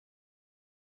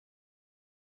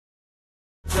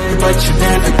but you're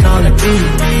never gonna be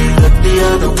me. Look the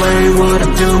other way, what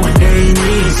I'm doing ain't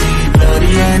easy.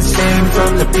 Bloody hands stained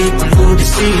from the people who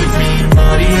deceive me.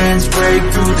 Muddy hands break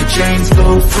through the chains,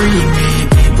 go free me.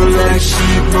 People like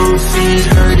sheep move feet,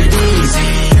 hurt it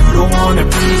easy. You don't wanna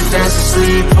be fast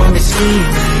asleep when they're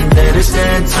scheming. Better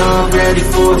stand tall, ready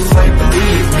for a fight,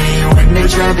 believe me. When they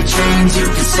try to change, you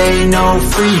can say no,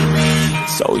 free me.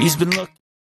 So he's been looking.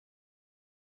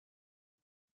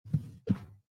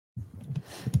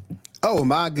 Oh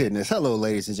my goodness. Hello,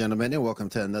 ladies and gentlemen, and welcome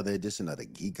to another edition of the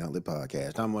Geek Gauntlet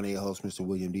Podcast. I'm one of your hosts, Mr.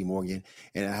 William D. Morgan,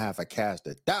 and I have a cast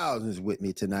of thousands with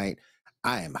me tonight.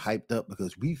 I am hyped up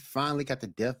because we finally got the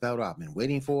death battle I've been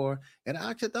waiting for, and I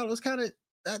actually thought it was I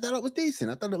thought it was decent.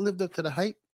 I thought it lived up to the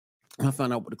hype. I'll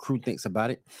find out what the crew thinks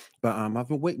about it, but I've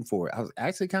been waiting for it. I was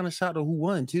actually kind of shocked at who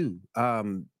won too.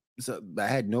 So I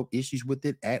had no issues with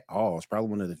it at all. It's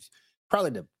probably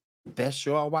the best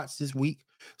show I watched this week.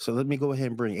 So let me go ahead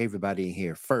and bring everybody in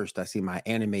here. First, I see my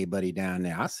anime buddy down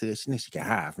there. I see her. She can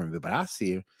hide from me, but I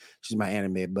see her. She's my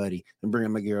anime buddy. And bring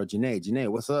in my girl, Janae. Janae,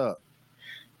 what's up?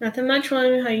 Nothing much,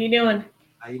 William. How you doing?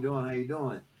 How you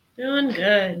doing? Doing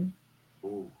good.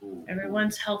 Cool.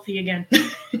 Everyone's healthy again.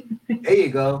 There you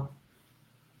go.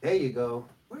 Where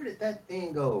did that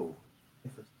thing go?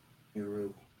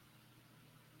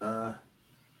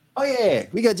 Oh yeah,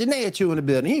 we got Janae Chew in the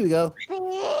building. Here we go.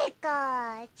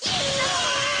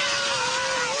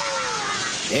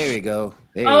 There we go.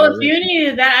 If you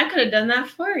needed that, I could have done that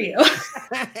for you.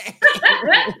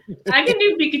 I can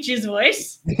do Pikachu's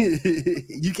voice.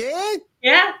 You can?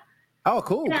 Yeah. Oh,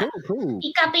 cool. Pika,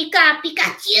 Pika,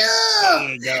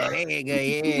 Pikachu!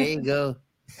 There you go.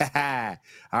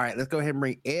 All right, let's go ahead and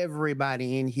bring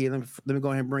everybody in here. Let me go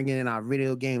ahead and bring in our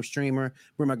video game streamer.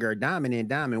 Bring my girl Diamond in.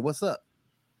 Diamond, what's up?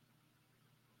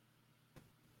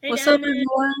 Hey, What's Diamond. up,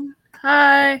 everyone?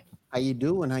 Hi. How you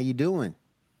doing?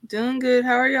 Doing good.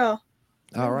 How are y'all?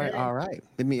 All right.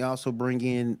 Let me also bring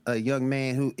in a young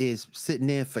man who is sitting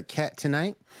in for Cat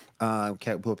tonight.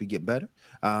 Cat, hope you get better.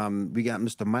 We got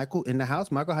Mr. Michael in the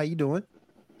house. Michael, how you doing?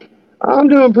 I'm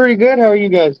doing pretty good. How are you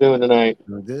guys doing tonight?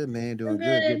 Doing good, man. Doing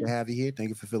good. Good to have you here. Thank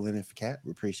you for filling in for Cat. We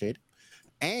appreciate it.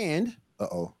 And there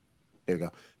we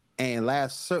go. And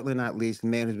last, certainly not least, the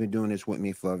man who's been doing this with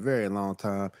me for a very long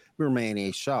time. We remain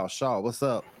a Shaw. Shaw, what's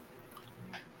up?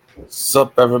 What's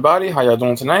up, everybody? How y'all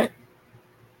doing tonight?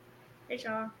 Hey,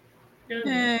 Shaw.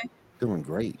 Doing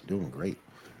great.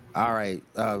 All right.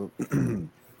 Where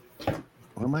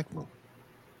Michael?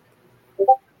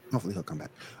 Hopefully he'll come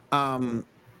back.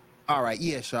 All right,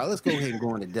 yeah, Shaw. Let's go ahead and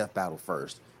go into death battle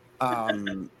first. I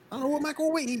don't know what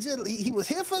Michael wait. He was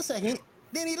here for a second,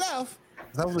 then he left.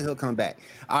 Hopefully he'll come back.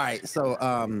 All right,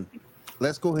 so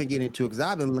let's go ahead and get into it because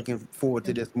I've been looking forward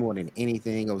to this more than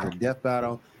anything. It was a death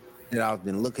battle that I've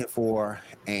been looking for,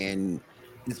 and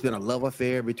it's been a love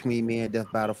affair between me and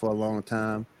Death Battle for a long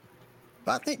time.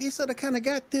 But I think they sort of kind of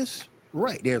got this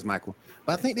right. There's Michael.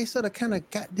 But I think they sort of kind of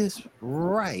got this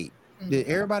right. Did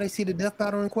everybody see the Death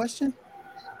Battle in question?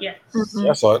 Yes. Mm-hmm.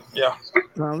 Yeah, I saw it. Yeah.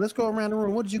 Let's go around the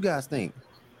room. What did you guys think?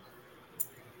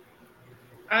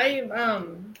 I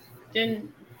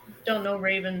don't know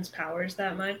Raven's powers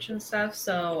that much and stuff,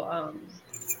 so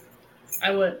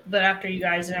but after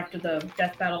the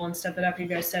death battle and stuff, but after you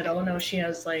guys said, oh no, she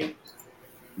has like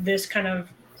this kind of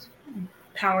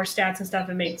power stats and stuff,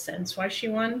 it made sense why she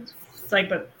won. It's like,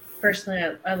 but personally,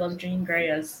 I love Jean Grey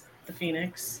as the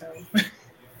Phoenix, so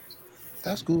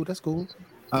That's cool.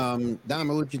 Diamond,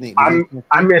 what do you think? I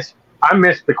missed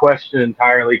the question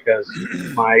entirely because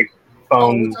my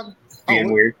phone's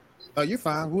being weird. Oh, you're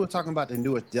fine. We were talking about the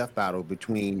newest death battle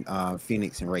between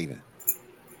Phoenix and Raven.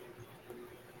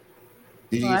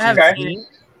 Did you Okay.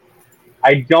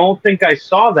 I don't think I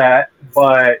saw that,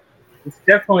 but it's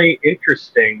definitely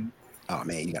interesting. Oh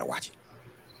man, you gotta watch it.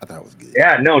 I thought it was good.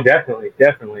 Yeah, no, definitely.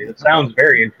 It sounds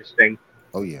very interesting.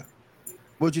 Oh yeah.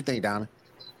 What'd you think, Donna?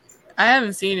 I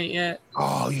haven't seen it yet.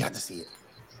 Oh, you got to see it.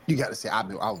 I've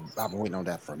been waiting on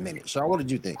that for a minute. Shaw, what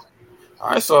did you think?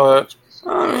 I saw it.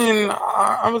 I mean,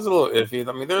 I was a little iffy.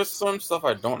 I mean, there's some stuff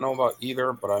I don't know about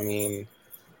either, but I mean,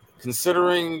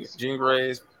 considering Jean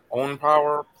Grey's own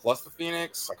power plus the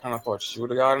Phoenix, I kind of thought she would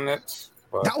have gotten it.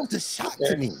 But That was a shock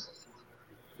to me.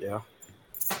 Yeah.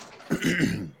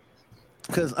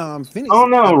 Because Phoenix. Oh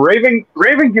no, Raven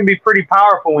can be pretty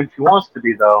powerful when she wants to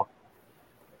be, though.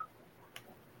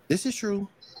 This is true.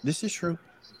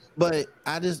 But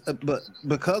but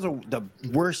because of the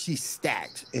where she's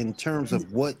stacked in terms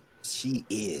of what she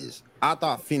is, I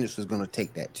thought Phoenix was going to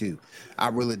take that too. I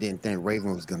really didn't think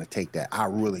Raven was going to take that. I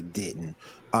really didn't.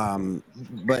 But I'm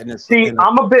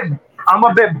a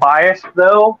bit biased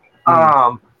though,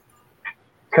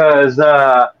 because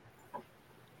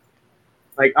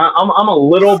Like I'm a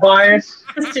little biased,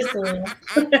 It's just a little.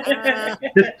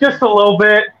 just a little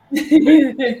bit.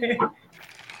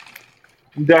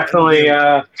 Definitely.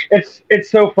 It's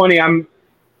so funny. I'm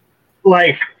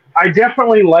like, I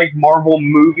definitely like Marvel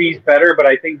movies better, but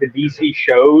I think the DC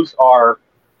shows are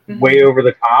way over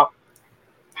the top.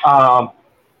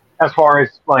 As far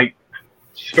as like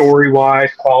story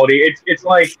wise, quality, it's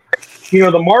like, some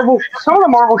of the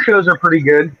Marvel shows are pretty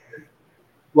good.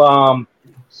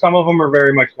 Some of them are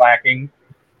very much lacking.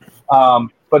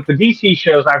 But the DC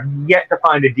shows, I've yet to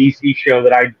find a DC show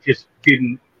that I just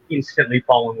didn't instantly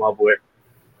fall in love with.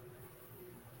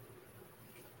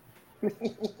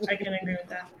 I can agree with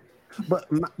that. But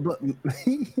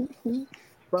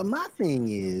my thing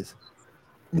is,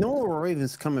 knowing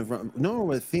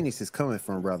where Phoenix is coming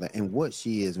from, brother, and what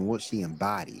she is and what she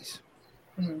embodies,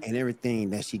 and everything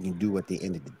that she can do at the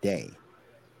end of the day.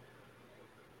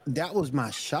 That was my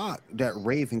shock that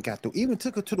Raven got to, even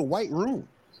took her to the White Room,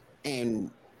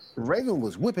 and Raven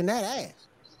was whipping that ass.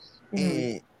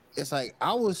 And it's like,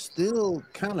 I was still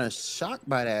kind of shocked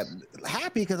by that.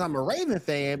 Happy because I'm a Raven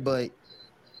fan, but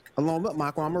along with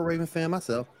Michael, I'm a Raven fan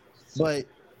myself. But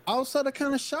I was sort of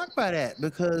kind of shocked by that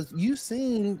because you've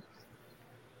seen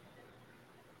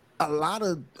a lot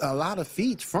of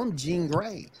feats from Jean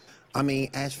Grey. I mean,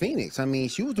 as Phoenix. I mean,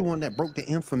 she was the one that broke the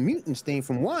Infamutants thing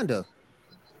from Wanda.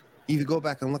 If you go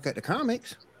back and look at the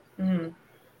comics,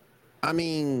 I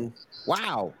mean,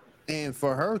 wow. And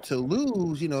for her to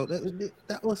lose,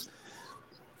 that was,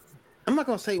 I'm not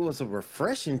going to say it was a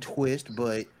refreshing twist,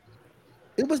 but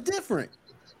it was different.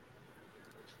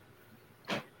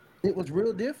 It was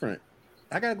real different.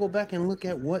 I got to go back and look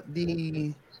at what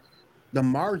the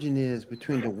margin is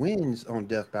between the wins on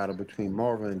Death Battle between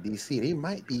Marvel and DC. They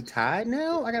might be tied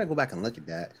now. I got to go back and look at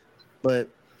that. But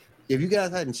if you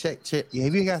guys hadn't checked it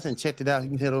out, you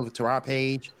can head over to our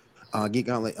page, Geek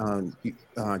Gauntlet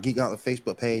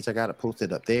Facebook page. I got it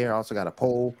posted up there. I also got a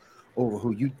poll over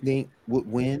who you think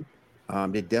would win.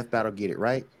 Did Death Battle get it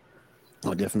right?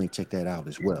 I'll definitely check that out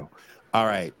as well. All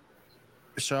right,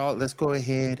 Charlotte, let's go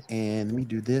ahead and let me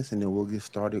do this, and then we'll get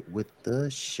started with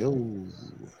the show.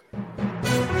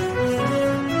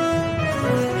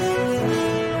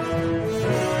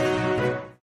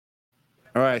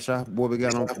 All right, Shaw, what we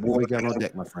got on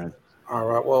deck, my friend? All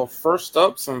right. Well, first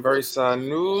up, some very sad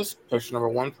news. Picture number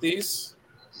 1, please.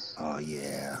 Oh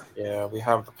yeah. Yeah, we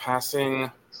have the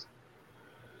passing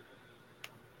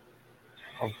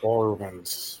of Paul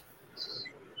Rubens.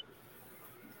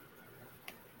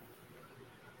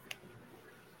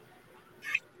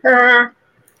 I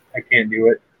can't do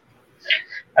it.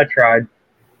 I tried.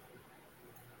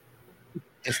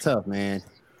 It's tough, man.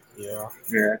 Yeah.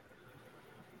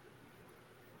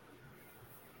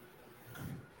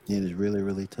 It is really,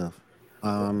 really tough.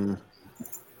 It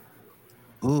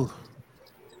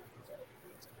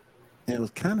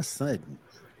was kind of sudden.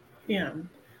 Yeah.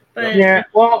 But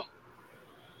well,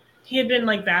 he had been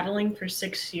like battling for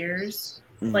 6 years,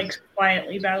 like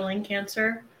quietly battling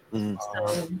cancer.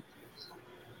 So,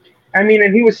 I mean,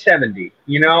 and he was 70,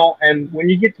 and when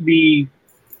you get to be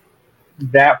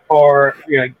that far,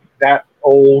 that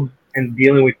old and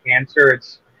dealing with cancer,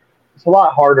 it's a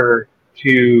lot harder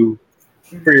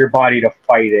for your body to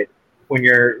fight it when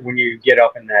you get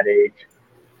up in that age.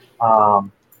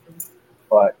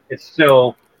 But it's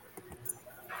still,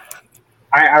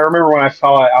 I remember when I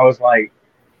saw it, I was like,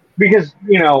 because,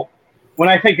 when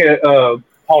I think of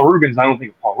Paul Rubens, I don't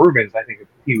think of Paul Rubens, I think of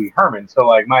Pee Wee Herman. So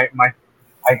like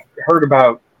I heard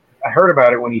about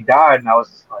it when he died, and I was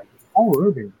just like, Paul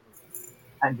Rubens,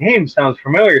 that name sounds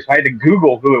familiar. So I had to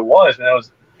Google who it was, and I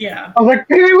was like,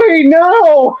 Pee Wee,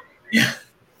 no.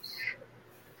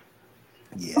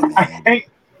 Yeah,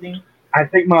 man. I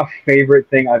think my favorite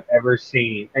thing I've ever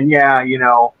seen, and Pee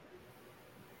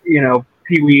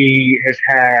Wee has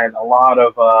had a lot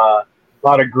of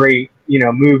great,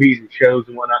 movies and shows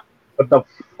and whatnot. But the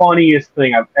funniest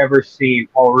thing I've ever seen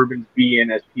Paul Rubens be in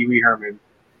as Pee Wee Herman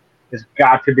has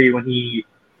got to be when he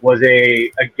was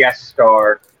a guest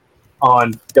star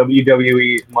on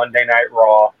WWE's Monday Night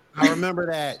Raw. I remember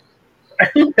that.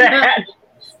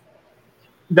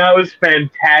 That was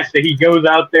fantastic. He goes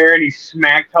out there and he's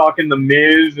smack talking the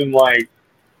Miz, and like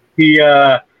he's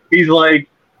like,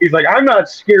 I'm not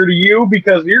scared of you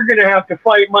because you're gonna have to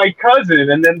fight my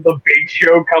cousin. And then the Big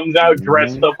Show comes out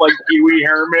dressed up like Pee Wee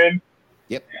Herman.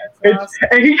 Yep.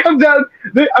 And he comes out.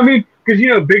 Because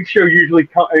Big Show usually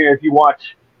if you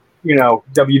watch,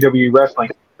 WWE wrestling,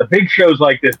 the Big Show's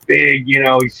like this big,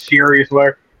 he's serious.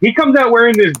 Where he comes out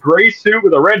wearing this gray suit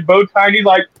with a red bow tie, and he's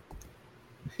like,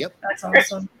 "Yep, that's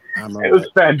awesome." It was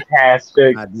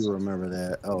fantastic. I do remember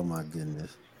that. Oh my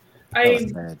goodness. That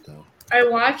was sad though. I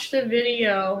watched a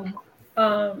video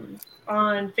on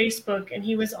Facebook, and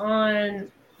he was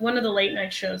on one of the late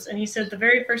night shows, and he said the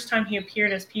very first time he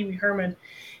appeared as Pee Wee Herman,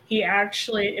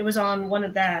 it was on one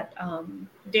of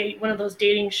one of those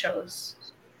dating shows.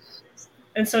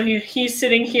 And so he's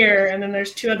sitting here, and then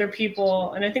there's two other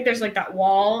people, and I think there's like that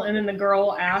wall, and then the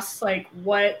girl asks like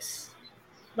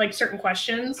certain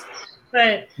questions,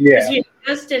 but because he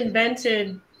just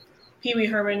invented Pee Wee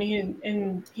Herman,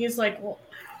 and he's like, well,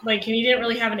 like, and he didn't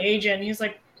really have an agent. He's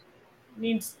like,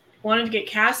 wanted to get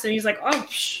cast, and he's like, oh,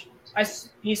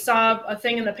 he saw a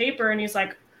thing in the paper, and he's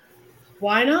like,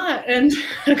 why not? And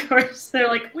of course they're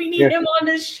like, we need him on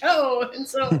this show, and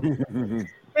so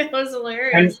it was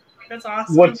hilarious. That's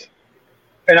awesome.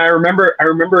 And I remember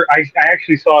I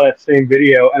actually saw that same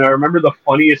video, and I remember the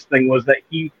funniest thing was that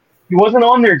he wasn't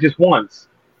on there just once,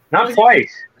 not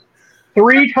twice,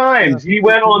 3 times he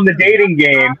went on the dating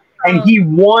game, and he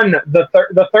won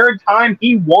the third time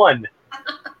he won.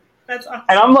 That's awesome.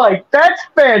 And I'm like, that's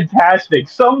fantastic.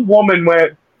 Some woman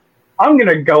went, I'm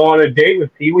gonna go on a date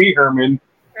with Pee Wee Herman.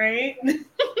 Right.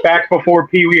 Back before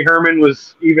Pee Wee Herman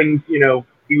was even, Pee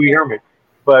Wee Herman.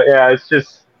 But yeah,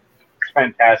 it's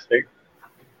fantastic.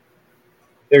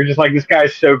 They're just like, this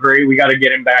guy's so great, we got to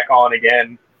get him back on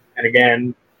again and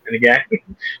again and again.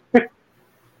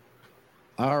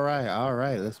 All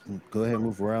right. Let's go ahead and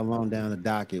move right along down the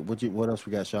docket. What else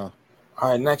we got, Shaw?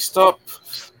 All right, next up,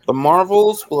 the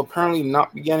Marvels will apparently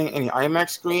not be getting any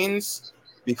IMAX screens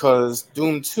because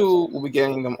Doom 2 will be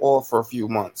getting them all for a few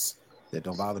months. That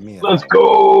don't bother me at Let's all.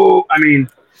 go. I mean,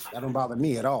 that don't bother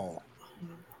me at all.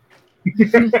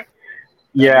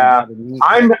 Yeah,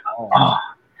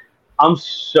 I'm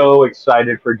so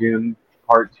excited for Dune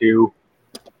Part 2.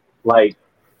 Like,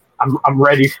 I'm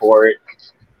ready for it.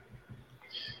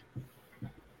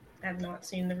 I have not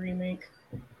seen the remake.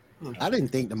 I didn't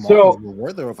think the Marvels were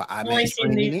worthy of an I've only IMAX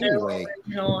seen screening the anyway.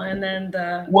 original and then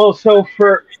the So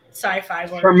for sci-fi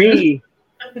one. For me,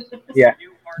 yeah.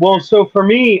 Well, so for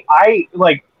me, I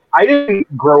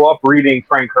didn't grow up reading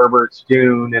Frank Herbert's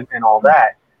Dune and all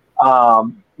that.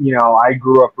 I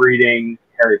grew up reading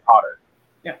Harry Potter.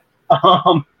 Yeah.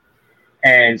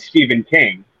 And Stephen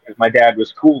King, because my dad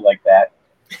was cool like that.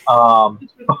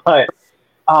 But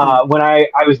when I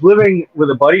was living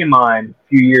with a buddy of mine a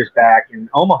few years back in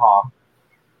Omaha,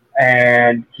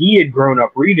 and he had grown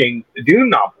up reading the Dune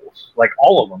novels, like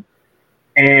all of them.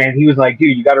 And he was like,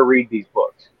 dude, you got to read these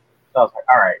books. So I was like,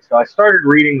 all right. So I started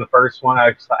reading the first one.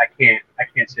 I can't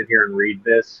sit here and read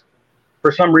this.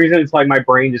 For some reason, it's like my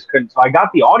brain just couldn't. So I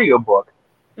got the audiobook.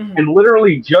 Mm-hmm. And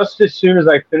literally just as soon as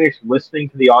I finished listening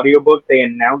to the audiobook, they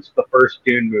announced the first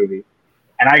Dune movie.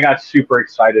 And I got super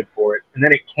excited for it. And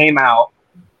then it came out,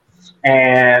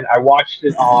 and I watched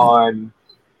it on,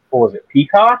 what was it,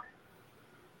 Peacock?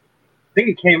 I think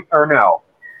it came, or no.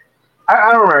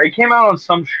 I don't remember. It came out on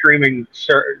some streaming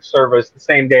service the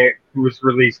same day it was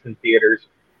released in theaters.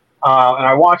 And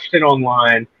I watched it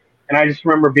online, and I just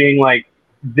remember being like,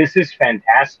 this is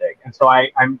fantastic. And so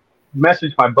I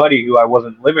messaged my buddy who I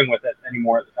wasn't living with it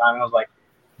anymore at the time. And I was like,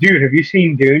 dude, have you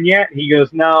seen Dune yet? And he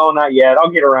goes, no, not yet. I'll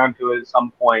get around to it at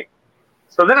some point.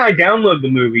 So then I download the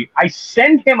movie. I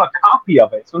send him a copy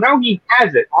of it. So now he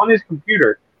has it on his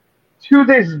computer. To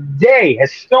this day,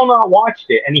 has still not watched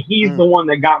it. And he's the one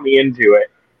that got me into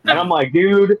it. And I'm like,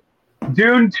 dude,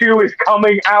 Dune 2 is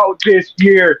coming out this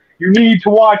year. You need to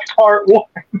watch Part 1.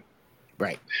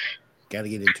 Right. Got to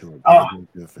get into it.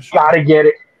 Gotta get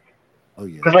it. Oh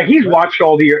yeah. Because he's watched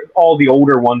all the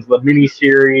older ones, the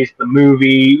miniseries, the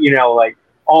movie,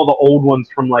 all the old ones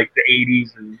from the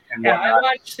 80s and yeah, whatnot. I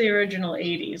watched the original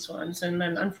 80s ones, and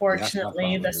then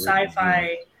unfortunately the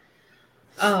sci-fi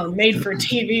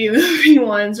made-for-TV movie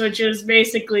ones, which is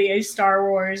basically a Star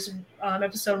Wars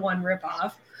Episode 1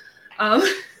 ripoff.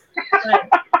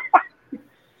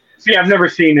 See, I've never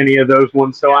seen any of those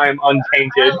ones, so I am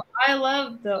untainted. I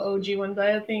love the OG one, but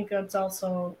I think that's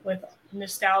also with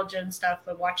nostalgia and stuff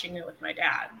of watching it with my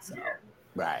dad. So.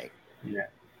 Right. Yeah.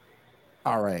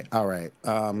 All right.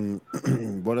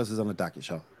 What else is on the docket,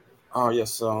 show? Oh,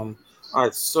 yes. All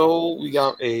right, so we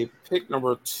got a pick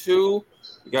number 2.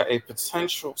 We got a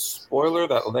potential spoiler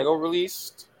that Lego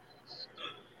released.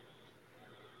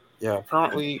 Yeah,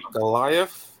 apparently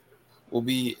Goliath will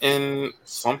be in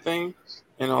something.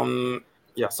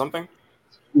 Something.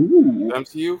 Ooh.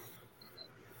 MCU.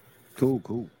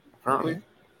 Cool. Apparently.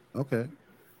 Okay.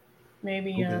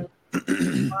 Maybe a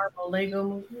Marvel Lego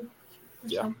movie.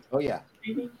 Yeah. Oh yeah.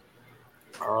 Maybe.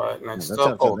 All right. Next let's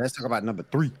up. Let's talk about number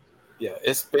 3. Yeah,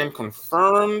 it's been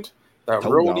confirmed that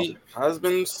Rhodey has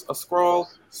been a Skrull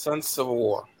since Civil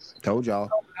War. Told y'all.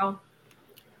 Oh.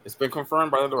 It's been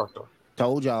confirmed by the director.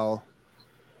 Told y'all.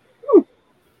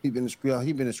 He been a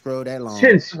scroll that long.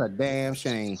 Since That's a damn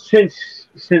shame. Since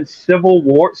Civil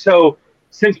War. So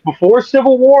since before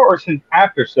Civil War or since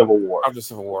after Civil War? After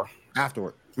Civil War.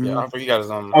 Afterward. Yeah, after he got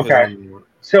his Okay.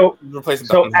 so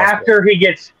after he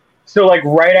gets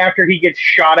right after he gets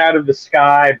shot out of the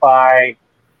sky by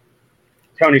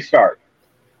Tony Stark.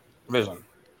 Vision.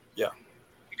 Yeah.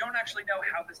 We don't actually know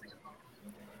how this thing is going.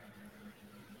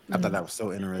 I thought that was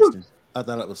so interesting. I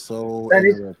thought it was so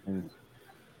interesting.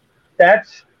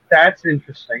 That's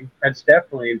interesting. That's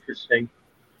definitely interesting.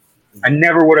 I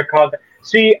never would have caught that.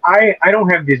 See, I don't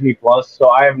have Disney Plus, so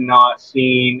I have not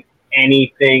seen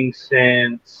anything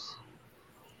since.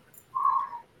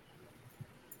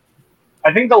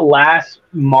 I think the last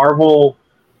Marvel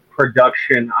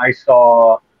production I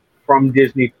saw from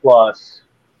Disney Plus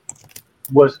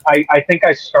was I think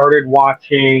I started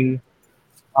watching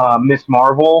Miss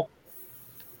Marvel,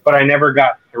 but I never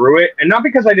got through it, and not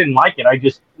because I didn't like it. I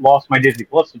just lost my Disney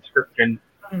Plus subscription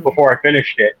before I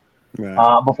finished it.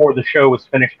 Right. Before the show was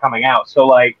finished coming out. So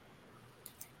like,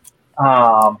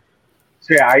 I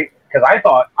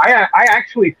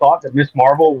actually thought that Miss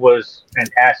Marvel was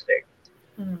fantastic.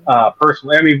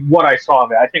 Personally, I mean, what I saw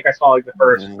of it, I think I saw like the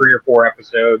first 3 or 4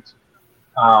 episodes.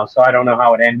 So I don't know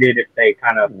how it ended, if they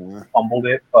kind of fumbled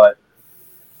it, but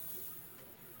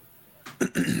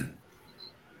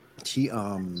she's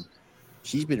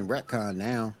been retconned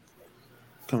now,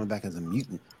 coming back as a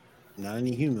mutant. Not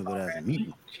any human, but as a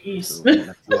mutant. Jeez.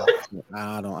 So,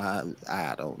 I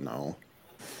don't know.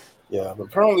 Yeah, but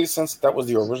apparently, since that was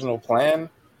the original plan,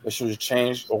 that she was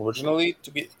changed originally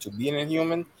to be an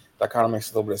Inhuman. That kind of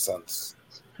makes a little bit of sense.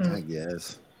 I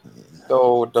guess. Yeah.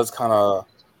 Though it does kind of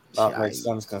not make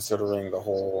sense considering the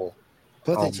whole.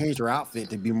 Plus, they changed her outfit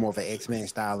to be more of an X-Men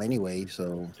style anyway.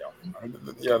 So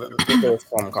There's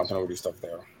some continuity stuff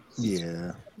there.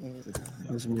 Yeah.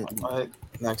 All right,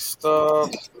 next up,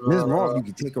 Ms. Marvel, you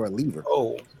can take her or leave her.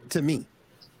 Oh, to me.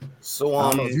 So I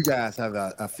don't know if you guys have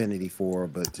an affinity for her,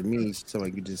 but to me, so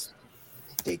you could just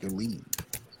take her leave.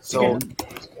 So,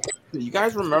 you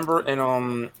guys remember in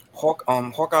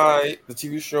Hawkeye, the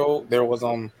TV show, there was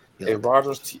a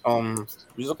Rogers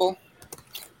musical?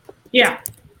 Yeah.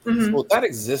 Mm-hmm. So that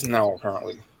exists now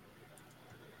apparently.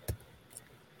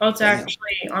 Oh, it's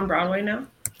actually on Broadway now?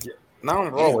 Yeah. Not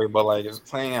on Broadway, but like it's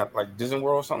playing at like Disney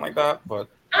World or something like that. But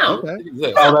okay. It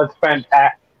exists. Oh, that's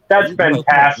fantastic. That's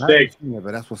fantastic. Yeah,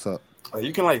 but that's what's up.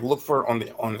 You can like look for it on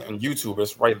YouTube.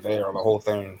 It's right there, the whole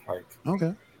thing. Like,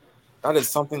 okay, that is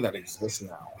something that exists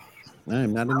now. I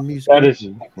am not in the music. That is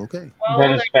okay. Well,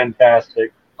 that is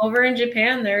fantastic. Over in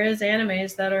Japan, there is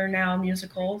animes that are now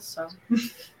musicals. So,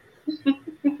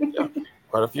 yeah,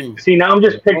 quite a few. See, now I'm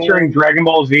just picturing Dragon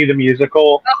Ball Z the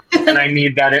musical, and I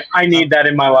need that. I need that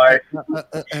in my life.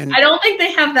 I don't think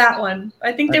they have that one.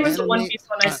 I think there was a One Piece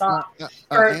one I saw.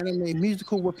 Anime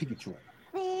musical with Pikachu.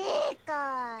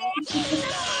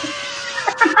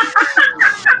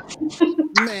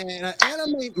 Man, an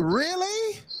anime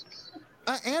really?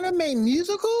 An anime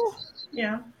musical?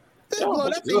 Yeah. Blow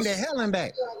that thing to hell and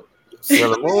back.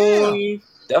 Sailor Moon,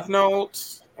 Death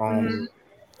Note.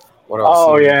 What else?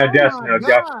 Oh yeah, Death Note.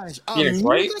 Phoenix,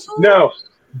 right? No,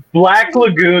 Black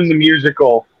Lagoon the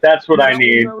musical. That's what I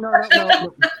need. No.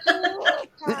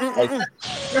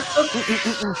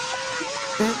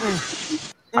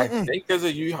 I think there's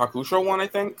a Yu Yu Hakusho one. I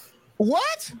think.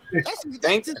 What? I'm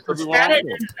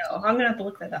gonna have to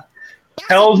look that up.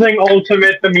 Hellsing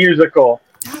Ultimate the musical.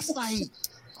 That's like.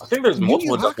 I think there's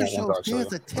multiple Yu Yu different ones Hakusho actually. stands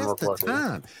the test of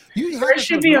time. There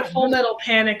should be a Full Metal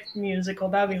Panic musical.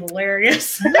 That'd be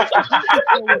hilarious. And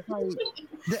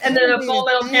then a Full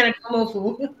Metal Panic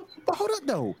Mofu. But hold up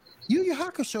though. Yu Yu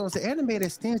Hakusho is the anime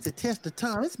that stands the test of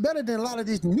time. It's better than a lot of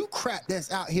this new crap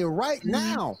that's out here right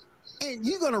now. And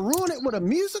you're gonna ruin it with a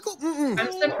musical?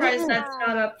 I'm surprised that's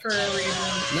not up for a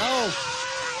reason.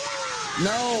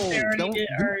 No. They already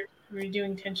are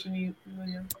redoing Tenchi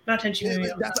Muyo. Not Tenchi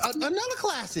Muyo. That's another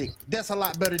classic. That's a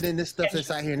lot better than this stuff that's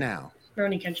out here now.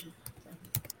 Rurouni Kenshin.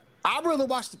 I'd rather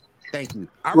watch. Thank you.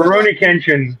 Rurouni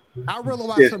Kenshin. I'd rather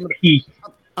watch some of the.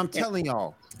 I'm telling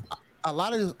y'all, a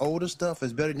lot of this older stuff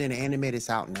is better than the anime that's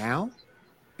out now.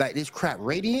 Like this crap,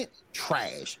 Radiant,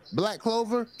 trash. Black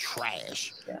Clover,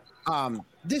 trash. Yeah.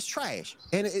 This trash,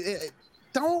 and it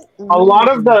don't. A lot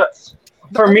of the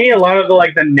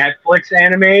like the Netflix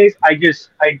animes, I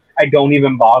don't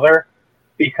even bother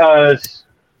because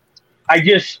I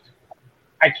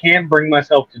can't bring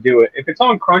myself to do it. If it's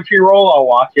on Crunchyroll, I'll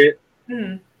watch it.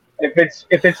 Mm-hmm.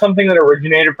 If it's something that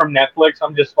originated from Netflix,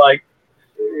 I'm just like,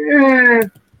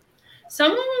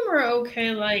 Some of them were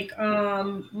okay. Like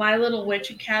My Little Witch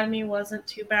Academy wasn't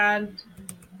too bad.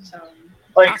 So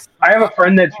Like, I have a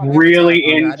friend that's really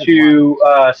into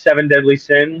Seven Deadly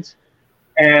Sins,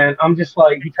 and I'm just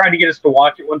like, he tried to get us to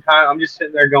watch it one time. I'm just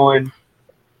sitting there going,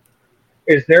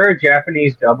 is there a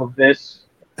Japanese dub of this?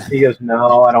 He goes,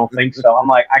 no, I don't think so. I'm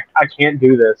like, I can't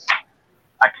do this.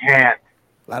 I can't.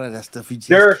 A lot of that stuff you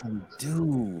just can't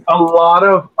do.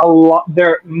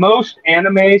 Most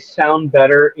animes sound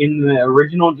better in the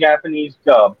original Japanese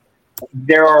dub.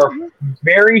 There are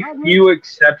very few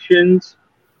exceptions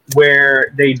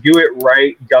where they do it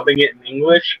right, dubbing it in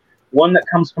English. One that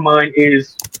comes to mind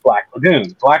is Black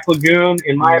Lagoon. Black Lagoon,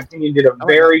 in my opinion, did a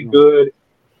very good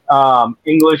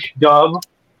English dub.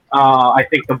 I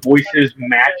think the voices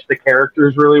match the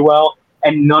characters really well,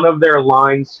 and none of their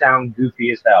lines sound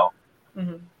goofy as hell.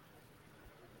 Mm-hmm.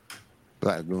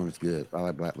 Black Lagoon is good. I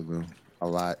like Black Lagoon a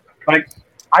lot. Like,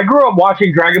 I grew up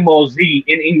watching Dragon Ball Z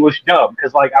in English dub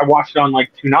because, like, I watched it on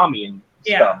like Toonami and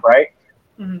stuff, right?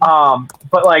 Mm-hmm.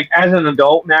 But like as an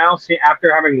adult now,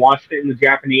 after having watched it in the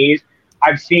Japanese,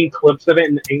 I've seen clips of it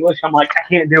in English. I'm like, I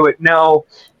can't do it. No,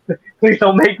 please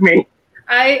don't make me.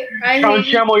 Sean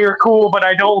Schemmel, you're cool, but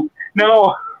I don't.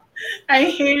 No. I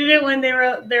hated it when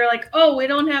they're like, oh, we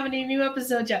don't have any new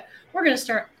episodes yet. We're gonna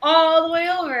start all the way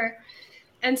over.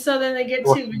 And so then they get to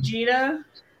Vegeta,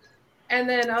 and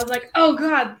then I was like, oh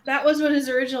god, that was what his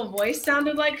original voice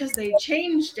sounded like because they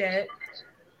changed it.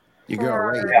 You got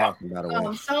right talking about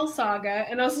it. Cell Saga,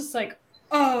 and I was just like,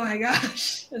 oh my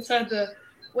gosh. And so I had to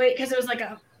wait because it was like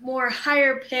a more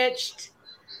higher pitched,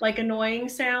 like annoying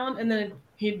sound, and then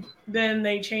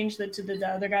they changed it to the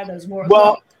other guy that was more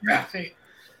Gruffy.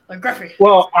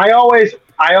 Well, I always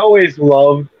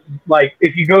loved, like,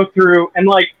 if you go through and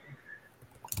like,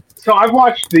 so I've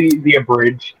watched the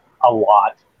abridged a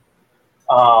lot,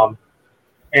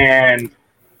 and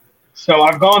so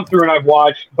I've gone through and I've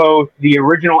watched both the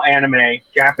original anime,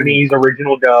 Japanese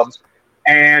original dubs,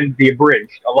 and the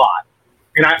abridged a lot.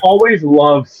 And I always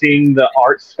love seeing the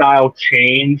art style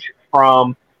change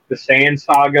from the Saiyan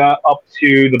Saga up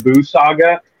to the Buu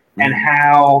Saga, and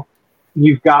how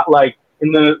you've got, like,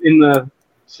 in the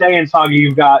Saiyan Saga,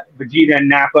 you've got Vegeta and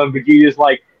Nappa. Vegeta's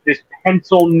like this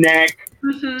pencil neck,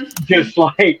 just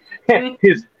like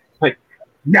his like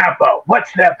Nappa.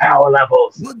 What's their power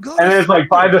levels? And then it's like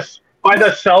by the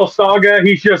Cell Saga,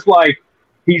 he's built,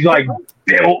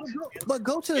 but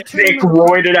go to the big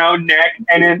roided out neck,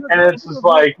 and it's just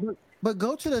like. But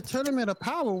go to the Tournament of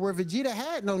Power where Vegeta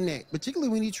had no neck, particularly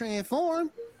when he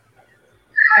transformed.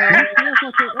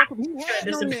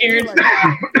 Disappeared.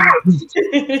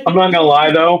 I'm not gonna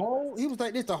lie though. He was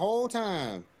like this the whole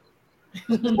time.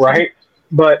 Right?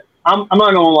 But I'm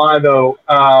not gonna lie though.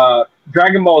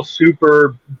 Dragon Ball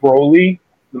Super Broly,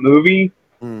 the movie.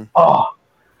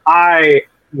 I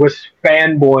was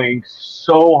fanboying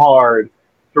so hard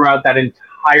throughout that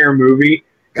entire movie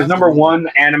because number one,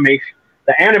 the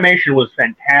animation was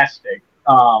fantastic.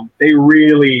 They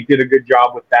really did a good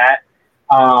job with that.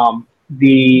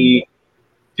 The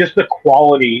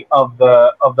quality of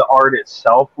the art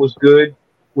itself was good,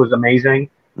 was amazing.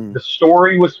 The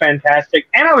story was fantastic,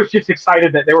 and I was just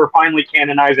excited that they were finally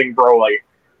canonizing Broly,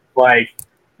 like,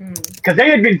 because they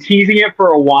had been teasing it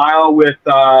for a while with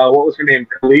what was her name,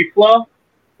 Caulifla,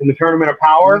 in the Tournament of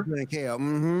Power.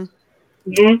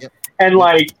 And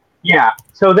like, yeah,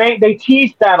 so they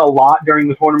teased that a lot during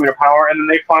the Tournament of Power, and then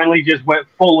they finally just went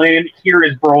full in. Here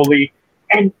is Broly,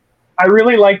 and I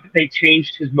really like that they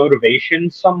changed his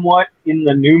motivation somewhat in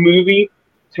the new movie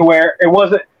to where it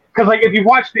wasn't, because like if you've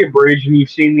watched the abridged and you've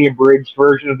seen the abridged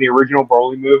version of the original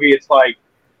Broly movie, it's like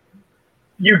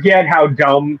you get how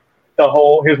dumb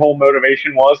his whole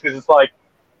motivation was, because it's like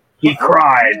he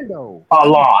cried a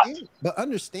lot. But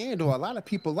understand though, a lot of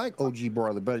people like OG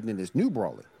Broly better than this new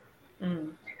Broly.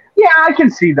 Yeah, I can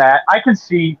see that. I can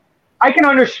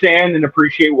understand and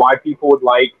appreciate why people would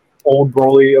like old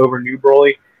Broly over new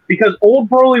Broly. Because old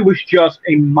Broly was just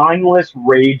a mindless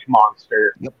rage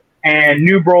monster, and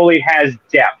new Broly has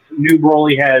depth. New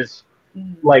Broly has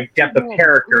like depth of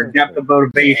character, depth of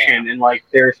motivation, and like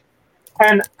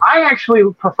and I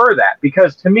actually prefer that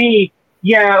because to me,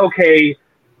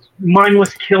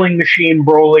 mindless killing machine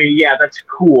Broly, that's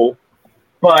cool,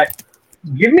 but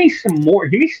give me some more.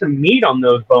 Give me some meat on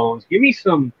those bones. Give me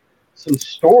some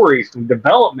stories, some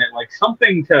development, like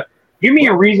something to. Give me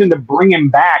a reason to bring him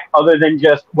back other than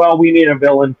just, well, we need a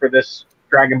villain for this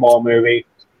Dragon Ball movie,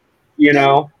 you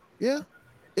know? Yeah.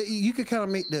 You could kind of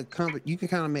make the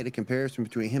comparison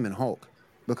between him and Hulk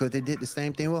because they did the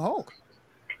same thing with Hulk.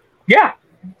 Yeah.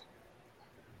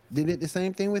 They did the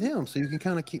same thing with him, so you can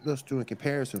kind of keep those two in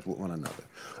comparisons with one another.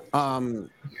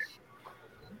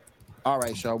 All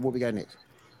right, Shaw, what we got next?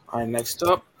 All right, next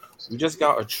up, we just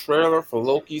got a trailer for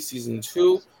Loki season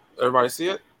 2. Everybody see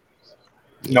it?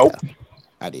 Nope.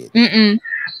 I did. Mm-mm.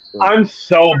 I'm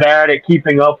so bad at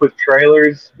keeping up with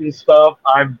trailers and stuff.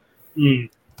 I'm kind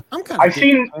of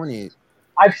disappointed.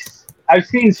 I've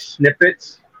seen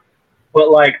snippets, but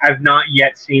like I've not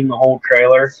yet seen the whole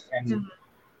trailer, and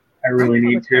I really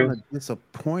need to. I'm kind of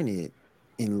disappointed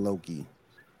in Loki.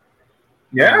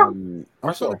 Yeah, I'm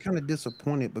sort of kind of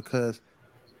disappointed because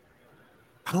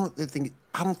I don't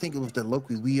think it was the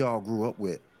Loki we all grew up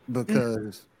with,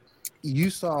 because you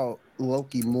saw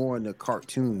Loki more in the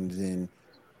cartoons and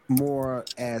more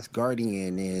as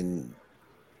Guardian, and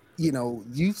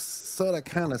you sort of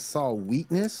kind of saw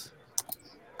weakness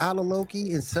out of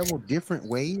Loki in several different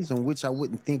ways in which I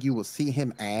wouldn't think you would see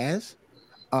him as.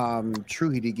 True,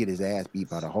 he did get his ass beat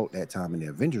by the Hulk that time in the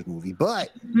Avengers movie,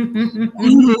 but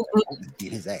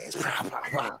get his ass.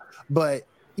 But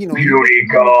beauty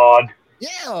god.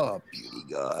 Yeah, beauty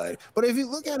god. But if you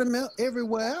look at him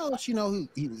everywhere else,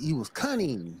 he was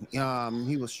cunning.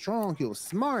 He was strong. He was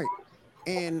smart.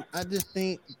 And I just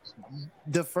think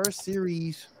the first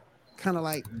series kind of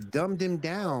like dumbed him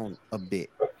down a bit.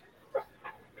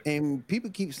 And people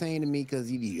keep saying to me,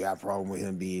 because you have a problem with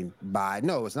him being bi.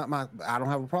 No, it's not I don't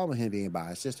have a problem with him being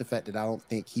bi. It's just the fact that I don't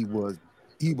think he was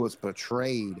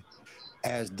portrayed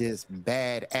as this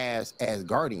badass as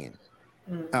Guardian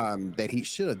that he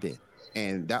should have been.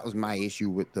 And that was my issue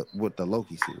with the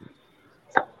Loki series.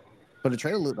 But the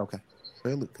trailer looked okay. The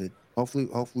trailer looked good. Hopefully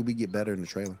we get better in the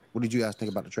trailer. What did you guys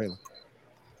think about the trailer?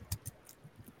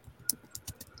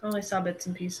 I only saw bits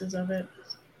and pieces of it.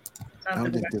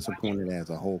 I'm just disappointed as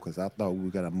a whole, because I thought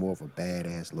we got more of a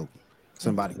badass Loki.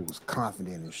 Somebody who was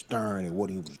confident and stern in what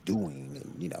he was doing.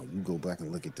 And, you go back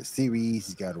and look at the series.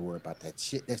 He's got to worry about that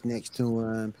shit that's next to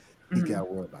him. He's got to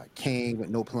worry about Kang with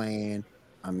no plan.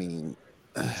 I mean...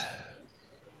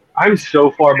 I'm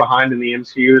so far behind in the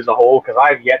MCU as a whole, because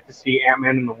I've yet to see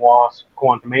Ant-Man and the Wasp,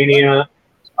 Quantumania.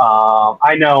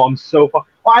 I know I'm so far...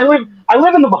 Well, I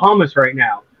live in the Bahamas right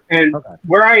now. And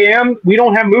where I am, we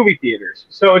don't have movie theaters.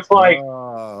 So it's like,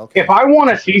 if I want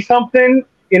to see something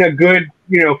in a good,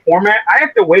 format, I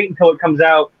have to wait until it comes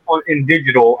out in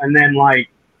digital, and then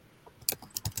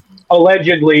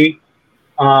allegedly,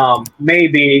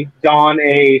 maybe don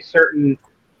a certain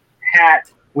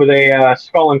hat with a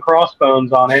skull and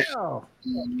crossbones on it.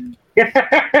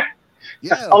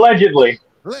 Yeah. Allegedly.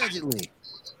 That's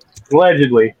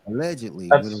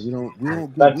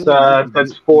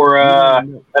for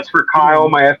Kyle,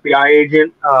 my FBI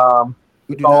agent.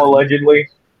 It's all allegedly.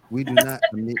 We do not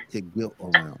admit to guilt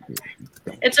around here.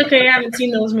 It's okay. I haven't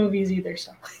seen those movies either,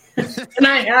 so and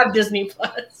I have Disney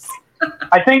Plus.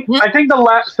 I think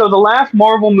the last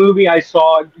Marvel movie I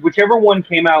saw, whichever one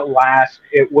came out last,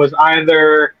 it was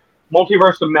either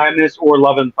Multiverse of Madness or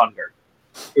Love and Thunder.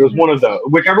 It was one of those.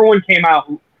 Whichever one came out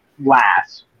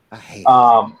last. I hate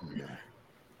it.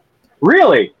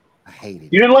 Really? I hate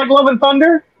it. You didn't like Love and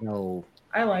Thunder? No.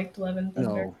 I liked Love and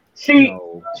Thunder. No. See,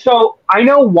 so I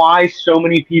know why so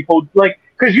many people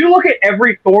because you look at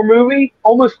every Thor movie,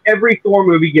 almost every Thor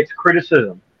movie gets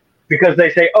criticism because they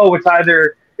say, oh, it's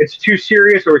either it's too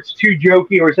serious or it's too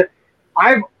jokey, or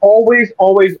I've always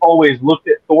looked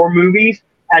at Thor movies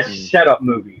as setup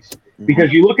movies,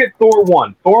 because you look at Thor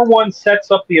 1. Thor 1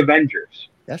 sets up the Avengers.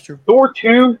 That's true. Thor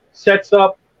 2 sets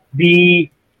up the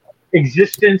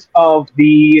existence of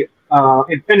the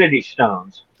Infinity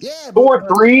Stones. Yeah. Thor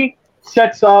 3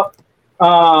 sets up.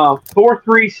 What's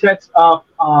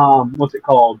it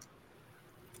called?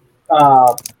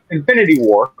 Infinity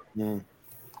War.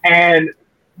 And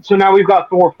so now we've got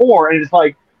Thor 4, and it's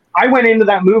like I went into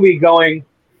that movie going,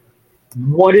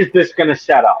 "What is this going to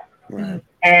set up?" Right.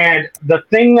 And the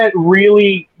thing that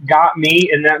really got me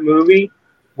in that movie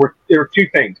there were two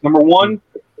things. Number one,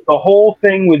 the whole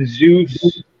thing with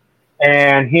Zeus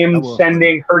and him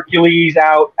sending Hercules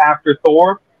out after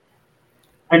Thor,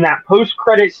 and that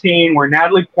post-credit scene where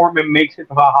Natalie Portman makes it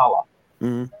to Valhalla.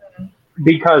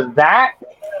 Because that,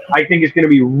 I think, is going to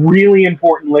be really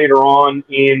important later on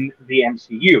in the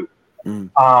MCU.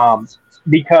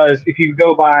 Because if you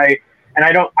go by, and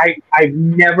I'm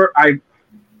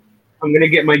going to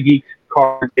get my geek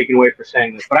card taken away for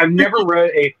saying this, but I've never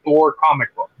read a Thor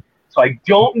comic book. So I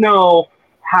don't know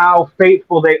how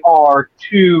faithful they are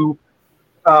to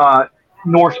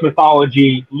Norse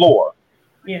mythology lore.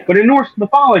 Yeah. But in Norse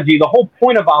mythology, the whole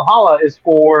point of Valhalla is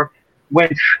for when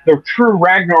the true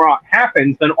Ragnarok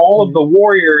happens, then all of the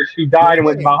warriors who died and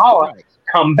went to Valhalla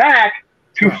come back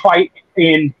to fight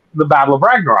in the Battle of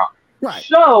Ragnarok. Right.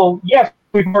 So, yes,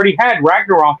 we've already had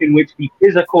Ragnarok, in which the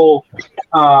physical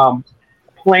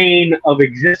plane of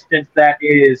existence that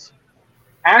is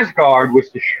Asgard was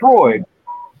destroyed,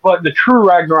 but the true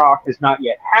Ragnarok has not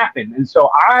yet happened. And so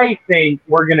I think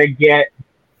we're going to get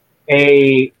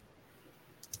a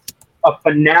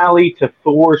finale to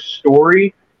Thor's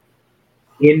story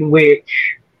in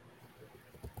which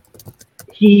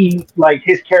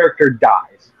his character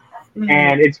dies. Mm-hmm.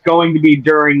 And it's going to be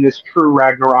during this true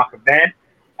Ragnarok event.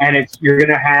 And you're going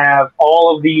to have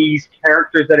all of these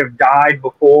characters that have died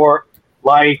before,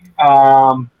 like,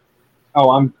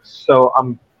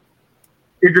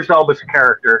 Idris Elba's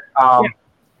character.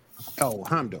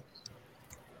 Heimdall.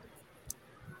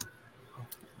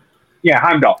 Yeah,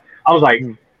 Heimdall. I was like,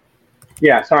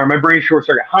 yeah, sorry, my brain short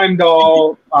circuit.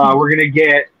 Heimdall. We're gonna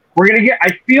get. I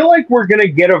feel like we're gonna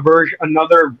get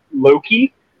another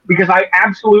Loki, because I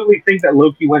absolutely think that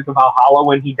Loki went to Valhalla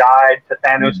when he died to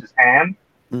Thanos' hand,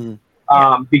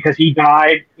 because he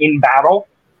died in battle.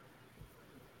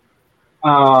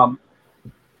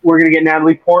 We're gonna get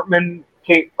Natalie Portman,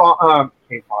 Kate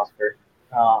Foster.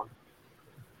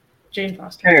 Jane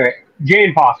Foster. Anyway,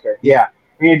 Jane Foster. Yeah,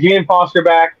 we get Jane Foster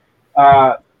back.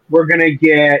 We're gonna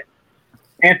get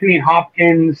Anthony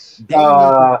Hopkins.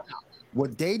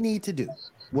 What they need to do,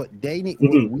 what we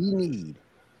need,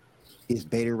 is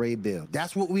Beta Ray Bill.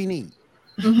 That's what we need.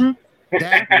 Mm-hmm.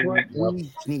 That's what we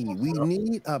need. We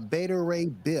need a Beta Ray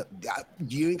Bill.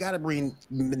 You ain't got to bring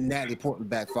Natalie Portman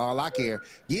back for all I care.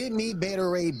 Give me Beta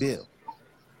Ray Bill.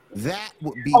 That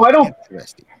would be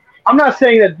interesting. I'm not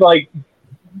saying that like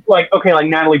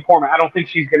Natalie Portman. I don't think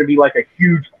she's going to be like a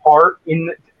huge part in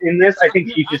this. I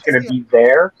think she's just going to be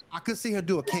there. I could see her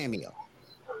do a cameo.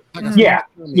 Yeah.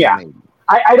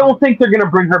 I don't think they're going to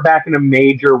bring her back in a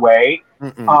major way.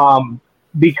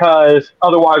 Because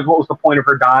otherwise, what was the point of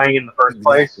her dying in the first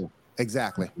place?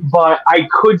 Exactly. But I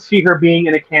could see her being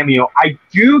in a cameo. I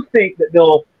do think that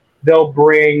they'll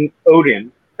bring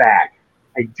Odin back.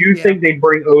 I do think they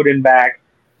bring Odin back.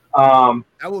 And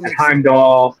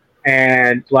Heimdall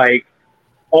and like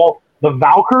all the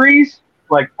Valkyries,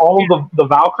 the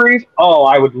Valkyries. Oh,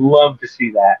 I would love to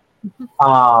see that.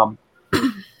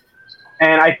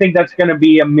 And I think that's going to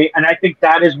be and I think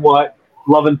that is what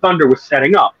Love and Thunder was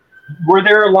setting up. Were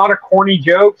there a lot of corny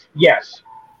jokes? Yes.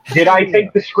 Did I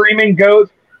think the screaming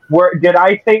goats were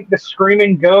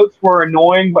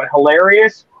annoying but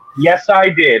hilarious? Yes, I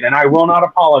did, and I will not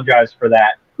apologize for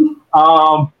that.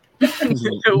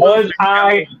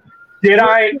 Did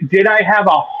I have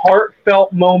a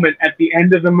heartfelt moment at the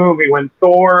end of the movie when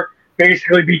Thor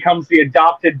basically becomes the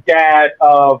adopted dad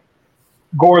of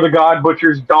Gore the God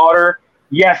Butcher's daughter?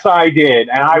 Yes, I did,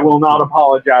 and I will not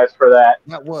apologize for that.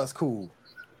 That was cool.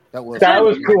 That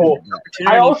was cool.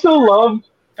 I also love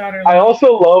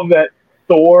that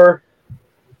Thor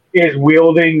is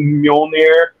wielding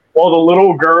Mjolnir while the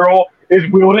little girl is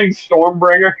wielding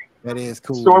Stormbringer. That is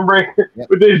cool. Stormbringer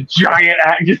with this giant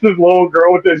axe, just this little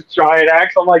girl with this giant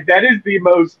axe. I'm like, that is the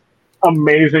most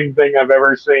amazing thing I've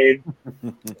ever seen.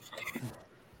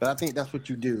 But I think that's what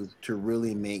you do to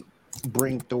really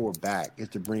bring Thor back, is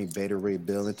to bring Beta Ray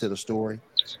Bill into the story.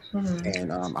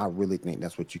 And I really think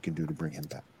that's what you can do to bring him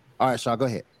back. All right, Shaw, go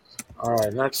ahead. All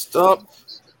right, next up,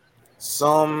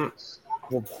 some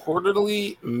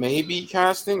reportedly maybe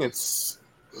casting. It's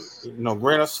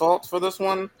grain of salt for this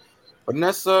one.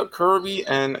 Vanessa Kirby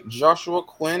and Joshua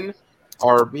Quinn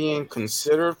are being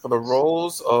considered for the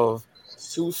roles of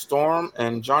Sue Storm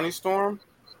and Johnny Storm.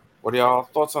 What are y'all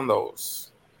thoughts on those?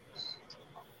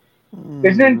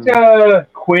 Isn't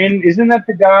Quinn? Isn't that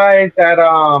the guy that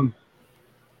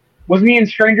wasn't he in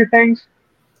Stranger Things?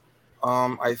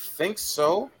 I think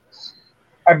so.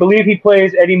 I believe he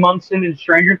plays Eddie Munson in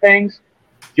Stranger Things.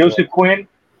 Joseph Quinn.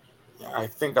 Yeah, I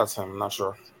think that's him. I'm not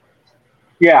sure.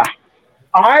 Yeah,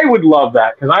 I would love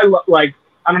that because I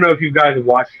don't know if you guys have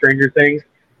watched Stranger Things.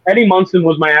 Eddie Munson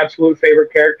was my absolute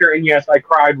favorite character, and yes, I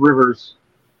cried rivers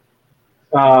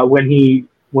when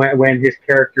his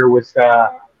character was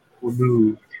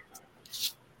removed.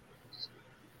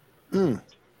 And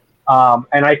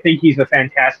I think he's a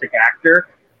fantastic actor.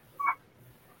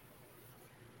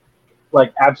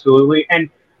 Like, absolutely. And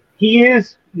he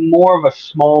is more of a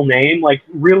small name. Like,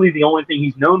 really the only thing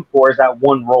he's known for is that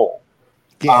one role.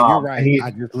 Yeah, you're right. I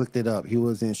just looked it up. He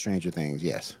was in Stranger Things,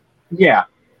 yes. Yeah.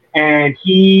 And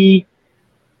he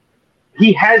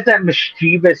has that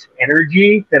mischievous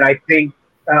energy that I think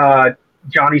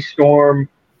Johnny Storm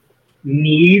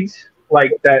needs.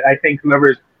 Like, that I think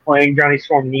whoever is playing Johnny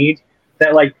Storm needs.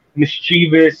 That, like,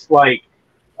 mischievous,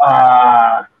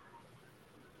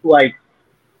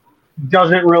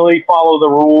 doesn't really follow the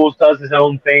rules, does his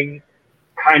own thing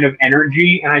kind of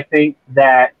energy. And I think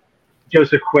that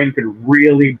Joseph Quinn could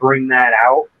really bring that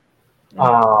out.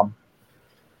 Now,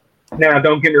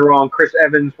 don't get me wrong. Chris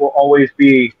Evans will always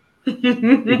be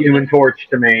the Human Torch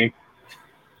to me.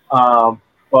 But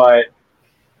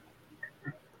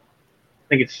I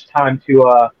think it's time to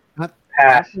I,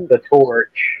 pass the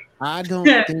torch. I don't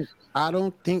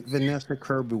think Vanessa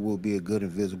Kirby will be a good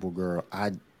Invisible Girl.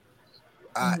 I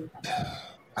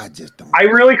just don't. I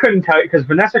really couldn't tell you because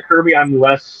Vanessa Kirby, I'm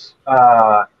less.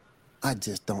 I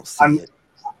just don't see it.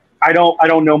 I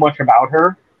don't know much about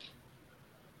her.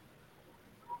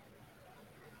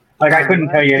 Like I couldn't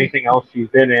tell you anything else she's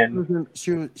been in.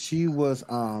 She was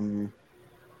let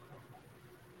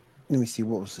me see,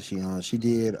 what was she on? She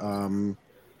did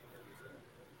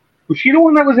Was she the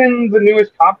one that was in the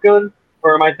newest Top Gun,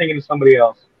 or am I thinking of somebody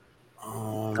else?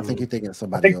 I think you're thinking of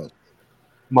somebody else.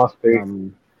 Must be.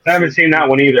 I haven't seen that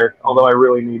one either, although I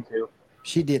really need to.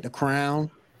 She did The Crown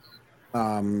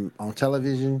on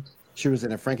television. She was in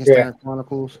the Frankenstein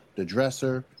Chronicles, The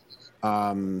Dresser.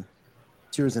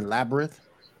 She was in Labyrinth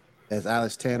as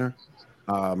Alice Tanner.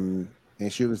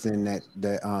 And she was in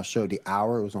that show The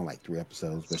Hour. It was on like 3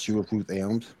 episodes, but she was Ruth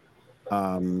Ames.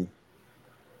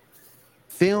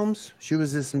 Films, she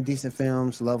was in some decent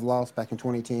films. Love Lost back in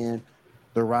 2010.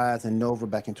 The Rise and Nova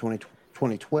back in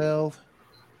 2012.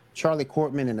 Charlie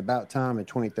Cortman in About Time in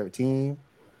 2013.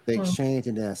 The Exchange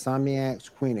and the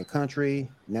Insomniacs, Queen and Country,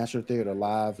 National Theater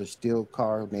Live, a steel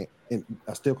car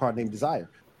named Desire,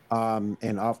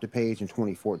 and Off the Page in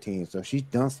 2014. So she's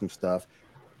done some stuff.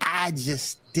 I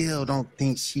just still don't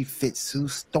think she fits Sue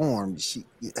Storm.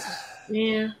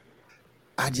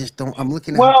 I just don't. I'm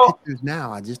looking at her pictures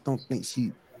now. I just don't think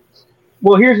she.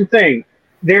 Well, here's the thing.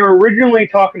 They were originally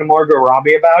talking to Margot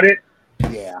Robbie about it.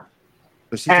 Yeah.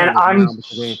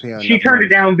 She turned it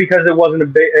down because it wasn't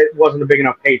a big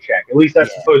enough paycheck. At least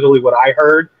that's supposedly what I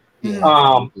heard.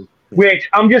 Yeah. Which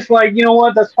I'm just like, you know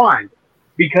what? That's fine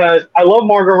because I love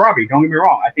Margot Robbie. Don't get me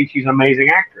wrong. I think she's an amazing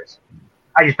actress.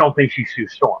 I just don't think she's Sue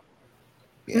Storm.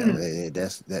 Yeah,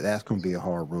 that's gonna be a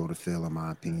hard role to fill, in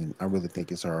my opinion. I really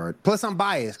think it's hard. Plus, I'm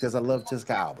biased because I love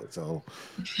Jessica Alba. So,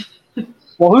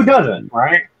 well, who doesn't,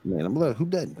 right? Man, I'm like, who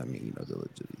doesn't? I mean,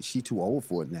 she's too old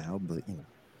for it now, but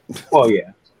Well,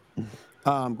 yeah.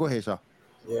 Go ahead, Shaw.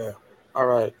 Yeah. All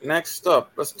right. Next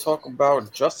up, let's talk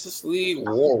about Justice League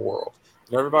War World.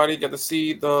 Did everybody get to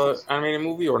see the animated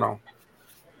movie or no?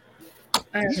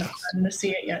 I haven't gotten to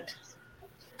see it yet.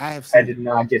 I did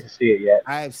not get to see it yet.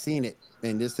 I have seen it,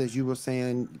 and just as you were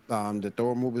saying, the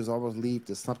Thor movies always lead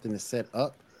to something to set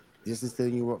up. This is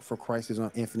setting you up for Crisis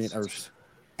on Infinite Earths.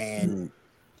 And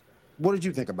what did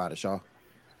you think about it, Shaw?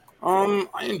 I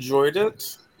enjoyed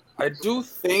it. I do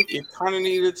think it kind of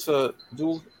needed to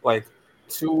do like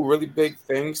 2 really big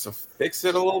things to fix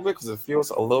it a little bit because it feels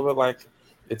a little bit like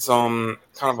it's kind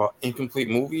of an incomplete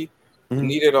movie. It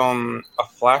needed a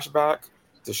flashback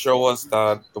to show us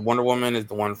that the Wonder Woman is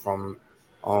the one from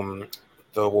the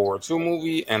World War II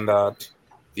movie, and that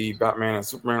the Batman and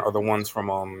Superman are the ones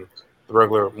from the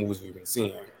regular movies we've been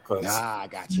seeing. Because I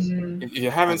got you. If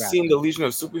you haven't seen the Legion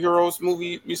of Superheroes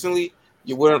movie recently,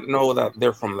 you wouldn't know that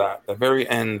they're from that. The very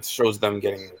end shows them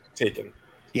getting taken.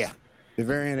 Yeah, the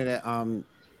very end of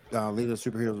that Legion of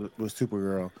Superheroes was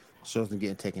Supergirl shows them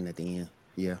getting taken at the end.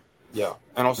 Yeah,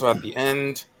 and also at the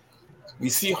end. We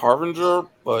see Harbinger,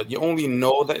 but you only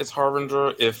know that it's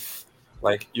Harbinger if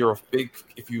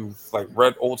you've like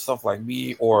read old stuff like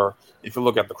me, or if you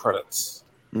look at the credits.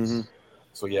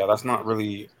 So yeah, that's not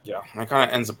really it kind of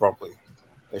ends abruptly.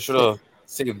 They should have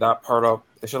saved that part up.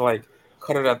 They should like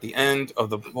cut it at the end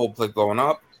of the whole place blowing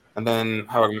up, and then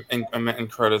have in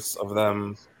credits of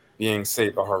them being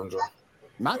saved by Harbinger.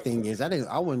 My thing is,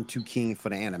 I wasn't too keen for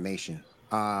the animation.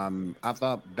 I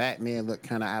thought Batman looked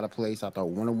kind of out of place. I thought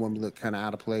Wonder Woman looked kind of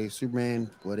out of place. Superman,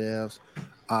 what else?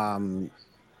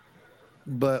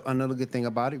 But another good thing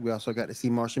about it, we also got to see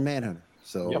Martian Manhunter.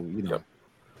 So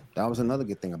that was another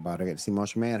good thing about it. I got to see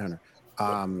Martian Manhunter.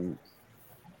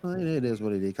 It is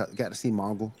what it is. Got to see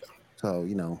Mongol. So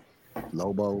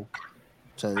Lobo.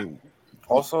 So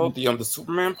also the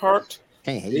Superman part,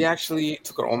 they actually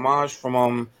took an homage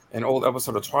from an old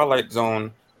episode of Twilight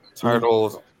Zone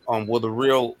titled "Will the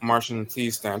Real Martian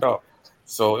Please Stand Up?"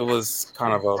 So it was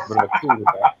kind of a bit of a clue with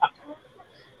that.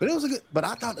 But it was but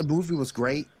I thought the movie was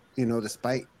great.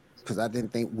 Despite because I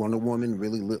didn't think Wonder Woman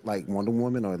really looked like Wonder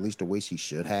Woman, or at least the way she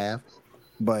should have.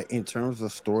 But in terms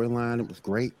of storyline, it was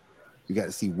great. You got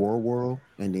to see War World,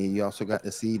 and then you also got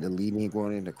to see the leading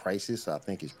going into Crisis. So I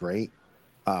think it's great.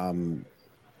 My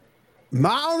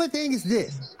only thing is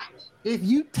this: if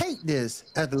you take this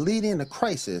as the lead into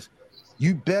Crisis,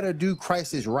 you better do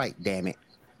Crisis right. Damn it!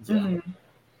 You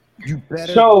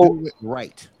better do it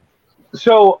right.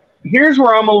 So here's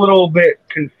where I'm a little bit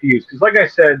confused because, like I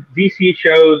said, DC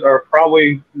shows are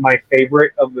probably my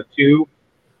favorite of the two.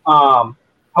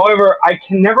 However, I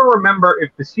can never remember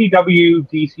if the CW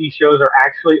DC shows are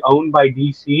actually owned by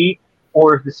DC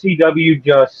or if the CW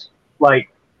just like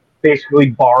basically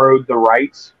borrowed the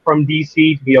rights from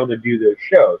DC to be able to do those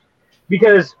shows.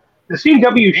 Because the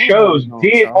CW shows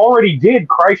already did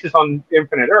Crisis on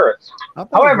Infinite Earths.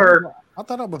 However, I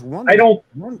thought it was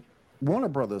Warner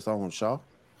Brothers owned Shaw.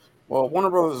 Well, Warner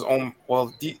Brothers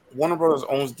Warner Brothers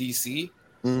owns DC,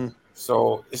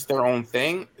 so it's their own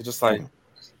thing. It's just like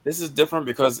this is different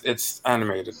because it's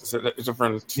animated. It's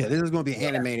different. Yeah, this is going to be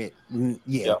animated.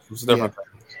 Yeah, it's a different thing.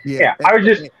 Yeah,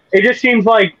 it just seems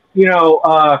like,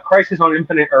 Crisis on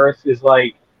Infinite Earths is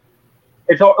like,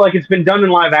 it's been done in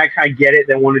live action. I get it.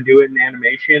 They want to do it in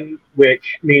animation,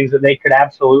 which means that they could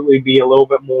absolutely be a little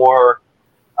bit more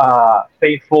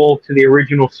faithful to the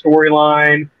original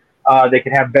storyline. They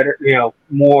could have better,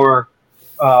 more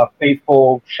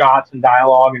faithful shots and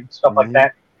dialogue and stuff like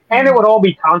that. And it would all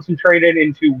be concentrated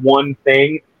into one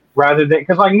thing rather than,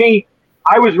 because like me,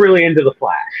 I was really into The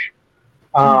Flash.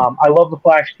 I love the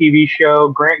Flash TV show.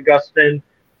 Grant Gustin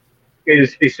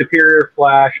is a superior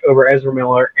Flash over Ezra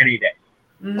Miller any day,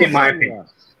 in my opinion.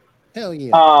 Hell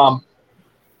yeah.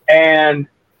 And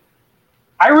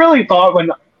I really thought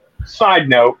side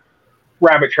note,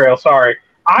 rabbit trail, sorry.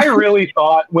 I really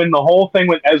thought when the whole thing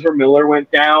with Ezra Miller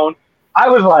went down, I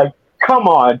was like, come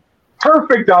on,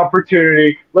 perfect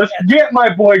opportunity. Let's get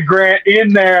my boy Grant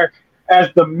in there as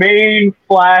the main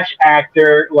Flash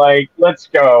actor. Like, let's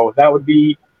go. That would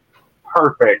be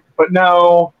perfect. But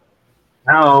no.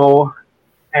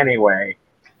 Anyway.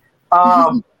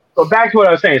 But back to what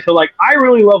I was saying. So, like, I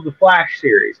really love the Flash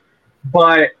series.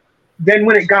 But then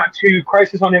when it got to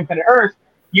Crisis on Infinite Earth,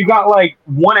 you got, like,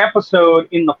 one episode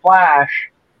in the Flash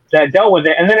that dealt with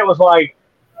it. And then it was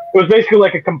basically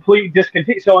like a complete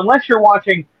discontinue. So unless you're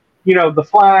watching, the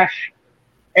Flash,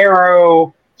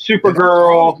 Arrow,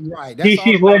 Supergirl,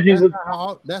 DC's Legends.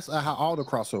 That's how all the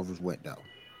crossovers went, though.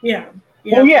 Yeah.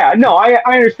 Well, yeah, no, I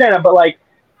understand that, but like,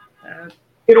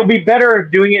 it'll be better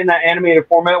doing it in that animated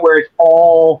format where it's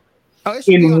all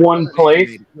in one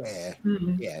place. Yeah,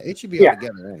 it should be all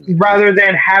together. Rather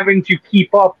than having to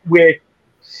keep up with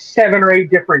 7 or 8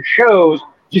 different shows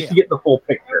just to get the full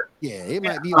picture. Yeah, it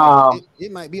might be like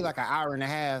it might be like an hour and a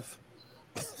half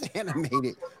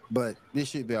animated, but this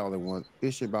should be all in one.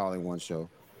 It should be all in one show.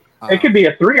 It could be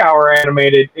a 3-hour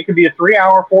animated. It could be a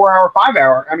 3-hour, 4-hour,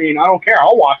 5-hour. I mean, I don't care.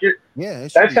 I'll watch it. Yeah,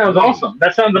 that sounds awesome.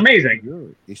 That sounds amazing.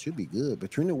 Good. It should be good.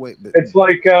 Between the way, it's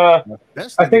like I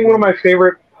think one of my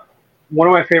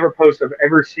favorite posts I've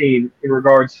ever seen in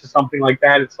regards to something like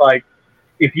that. It's like,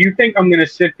 if you think I'm going to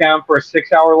sit down for a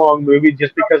 6-hour-long movie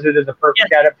just because it is a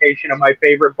perfect adaptation of my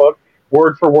favorite book,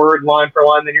 word for word, line for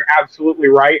line, then you're absolutely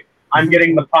right. I'm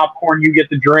getting the popcorn, you get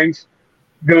the drinks.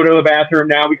 Go to the bathroom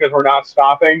now because we're not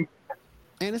stopping.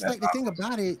 And it's like the thing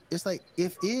about it, it's like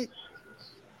if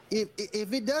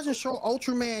it doesn't show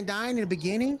Ultraman dying in the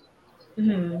beginning,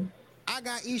 I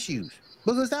got issues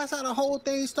because that's how the whole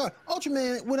thing started.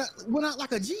 Ultraman went out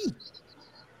like a G.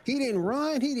 He didn't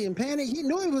run, he didn't panic, he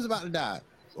knew he was about to die.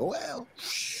 Well,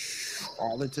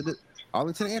 all into the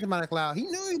antimatter cloud. He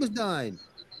knew he was done.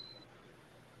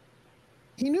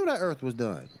 He knew that Earth was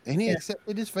done, and he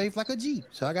accepted his faith like a G.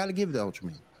 So I got to give it to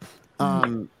Ultraman.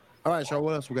 All right, Shaw,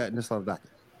 what else we got in this little docket?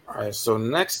 All right, so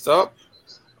next up,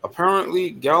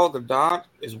 apparently Gal Gadot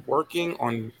is working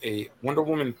on a Wonder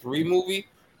Woman 3 movie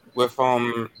with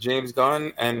James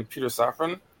Gunn and Peter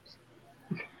Safran.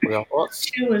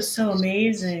 She was so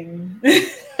amazing. Do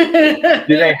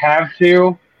they have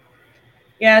to?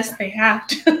 Yes, they have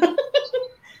to.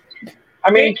 I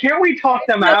mean, can't we talk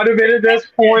them out of it at this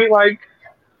point? Like,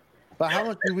 but how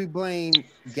much do we blame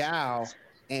Gal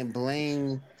and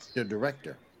blame the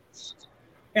director?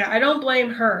 Yeah, I don't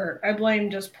blame her. I blame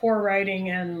just poor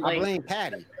writing and I blame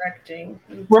Patty. Directing.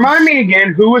 Remind me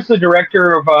again, who was the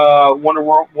director of Wonder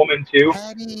Woman 2?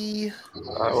 Patty.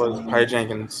 That was Patty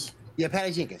Jenkins. Yeah,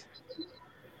 Patty Jenkins.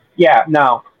 Yeah,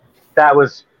 no, that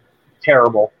was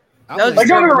terrible. Don't get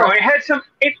me wrong,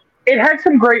 it had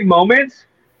some great moments,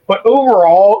 but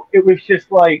overall, it was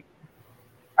just like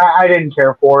I didn't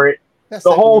care for it.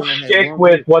 The whole shtick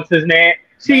with what's his name.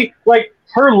 See, like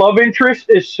her love interest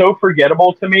is so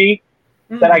forgettable to me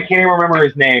that I can't even remember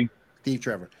his name. Steve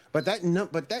Trevor. But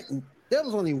there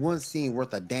was only one scene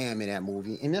worth a damn in that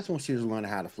movie, and that's when she was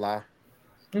learning how to fly.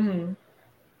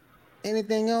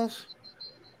 Anything else?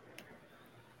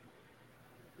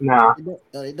 Nah,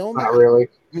 It don't not matter. really.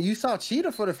 I mean, you saw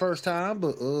Cheetah for the first time,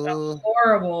 but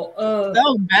Horrible. That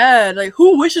was bad. Like,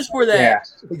 who wishes for that?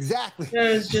 Yeah. exactly.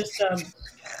 It was just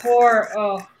poor.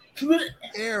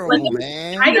 Terrible,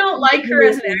 man. I don't like her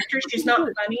as an actress. She's not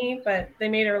funny, but they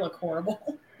made her look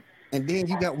horrible. And then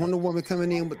you got Wonder Woman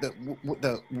coming in with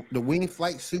the wing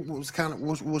flight suit, which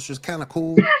was kind of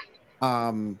cool.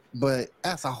 But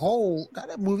as a whole,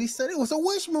 that movie said it was a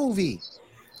wish movie.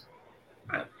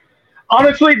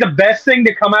 Honestly, the best thing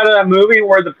to come out of that movie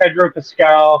were the Pedro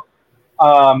Pascal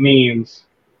memes.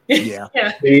 Yeah.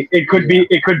 It could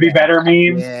be better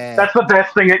memes. Yeah. That's the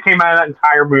best thing that came out of that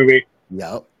entire movie.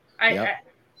 Yep.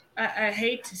 I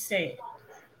hate to say it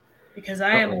because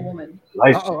I am a woman.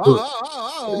 Like,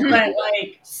 But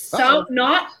like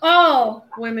not all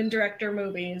women director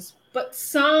movies, but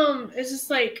some. It's just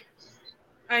like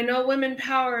I know women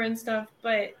power and stuff,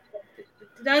 but it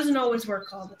doesn't always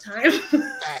work all the time.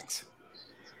 Facts.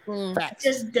 It Facts.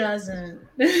 just doesn't.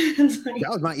 It's like,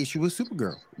 That was my issue with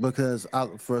Supergirl because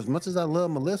for as much as I love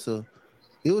Melissa,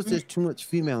 it was just too much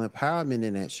female empowerment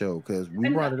in that show because we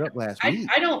brought it up last week.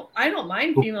 I don't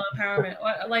mind female empowerment.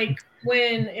 Like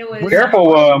when it was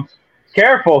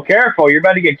Careful! You're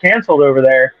about to get canceled over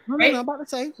there. No, I'm about to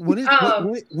say when it's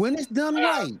done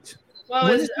right. Well,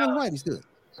 When it's done right, it's good.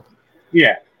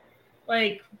 Yeah.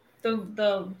 Like the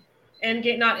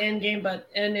Endgame, not Endgame,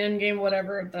 but Endgame,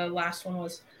 whatever the last one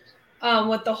was.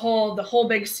 With the whole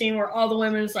big scene where all the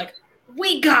women is like,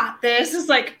 we got this. It's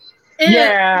like,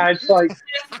 Yeah, it's like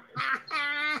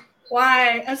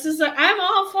why? It's just like I'm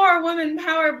all for women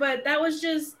power, but that was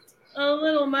just a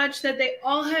little much that they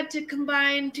all had to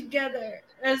combine together.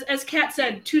 As Kat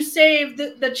said, to save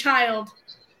the child,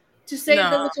 to save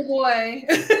the little boy.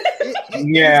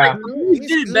 yeah. We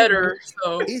did it better.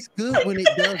 So It's good when it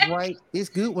does right. It's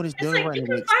good when it's done Like, right. you It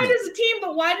can makes fight sense. as a team,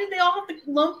 but why did they all have to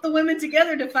lump the women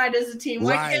together to fight as a team?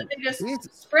 Why can't they just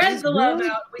spread the love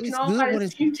out? We can all fight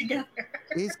as a team together.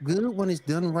 It's good when it's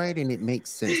done right and it makes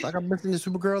sense. Like I mentioned to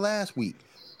Supergirl last week.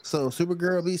 So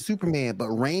Supergirl beats Superman, but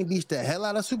Rain beats the hell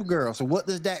out of Supergirl. So what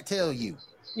does that tell you?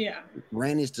 Yeah.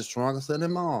 Rain is the strongest of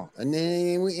them all. And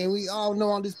then we all know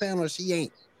on this panel she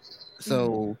ain't.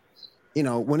 So,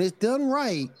 when it's done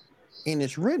right and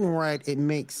it's written right, it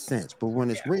makes sense. But when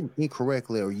it's written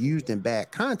incorrectly or used in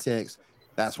bad context,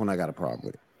 that's when I got a problem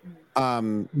with it. All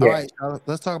right,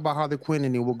 let's talk about Harley Quinn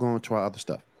and then we'll go into our other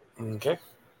stuff. Okay.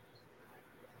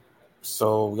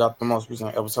 So we got the most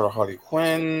recent episode of Harley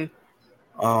Quinn.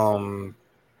 Some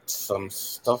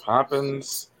stuff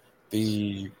happens.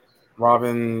 The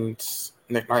Robins,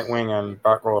 Nick Nightwing, and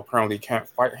Batgirl apparently can't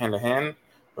fight hand to hand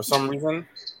for some reason.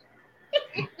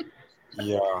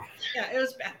 Yeah, it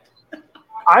was bad.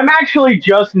 I'm actually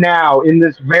just now in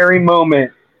this very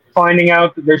moment finding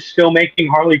out that they're still making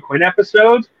Harley Quinn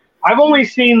episodes. I've only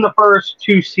seen the first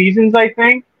 2 seasons, I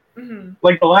think. Mm-hmm.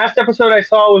 Like the last episode I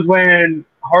saw was when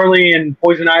Harley and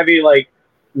Poison Ivy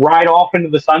ride off into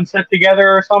the sunset together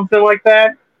or something like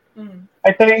that. Mm-hmm.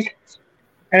 I think.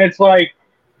 And it's like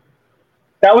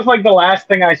that was the last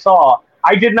thing I saw.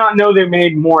 I did not know they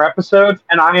made more episodes,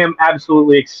 and I am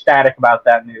absolutely ecstatic about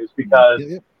that news because,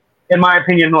 in my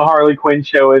opinion, the Harley Quinn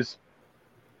show is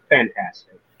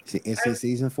fantastic. It's in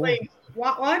season 4. Like,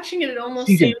 watching it almost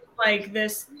seems like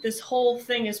this whole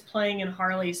thing is playing in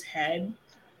Harley's head.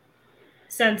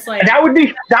 Since that would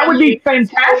be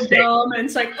fantastic. And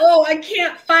it's like, oh, I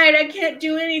can't fight, I can't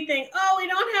do anything. Oh, we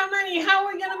don't have money. How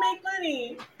are we gonna make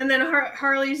money? And then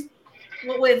Harley's,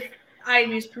 with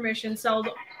Ivy's permission, sells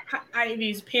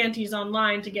Ivy's panties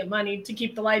online to get money to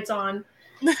keep the lights on.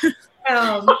 She's like,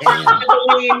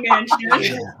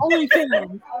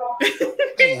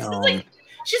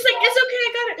 it's okay,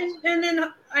 I got it. And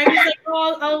then I was like,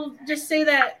 oh, I'll just say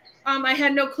that I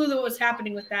had no clue what was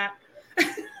happening with that.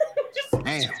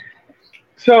 Damn.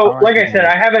 So, like I said,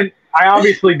 I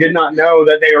obviously did not know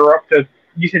that they were up to,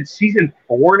 you said season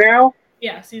 4 now?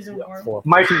 Yeah, season 4.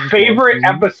 My favorite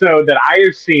episode that I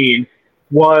have seen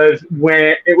was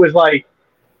when it was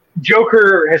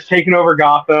Joker has taken over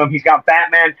Gotham. He's got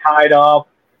Batman tied up,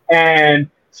 and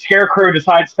Scarecrow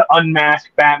decides to unmask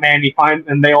Batman.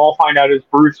 And they all find out it's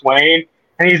Bruce Wayne,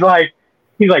 and he's like,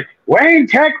 Wayne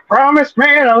Tech promised me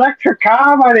an electric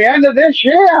car by the end of this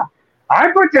year.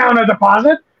 I put down a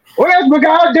deposit. Where's my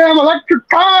goddamn electric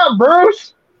car,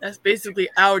 Bruce? That's basically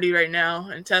Audi right now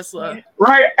and Tesla.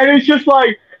 Right, and it's just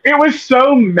it was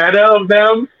so meta of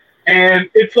them, and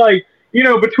it's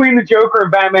between the Joker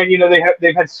and Batman,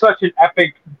 they've had such an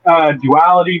epic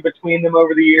duality between them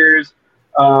over the years,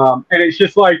 and it's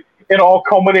just it all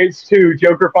culminates to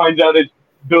Joker finds out it's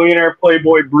billionaire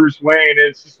playboy Bruce Wayne. And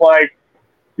it's just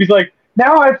he's like,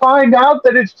 now I find out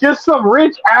that it's just some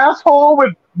rich asshole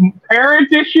with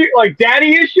parent issue, like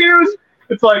daddy issues.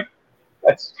 It's like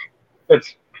that's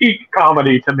peak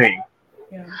comedy to me.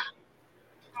 Yeah.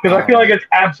 Because I feel like it's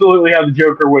absolutely how the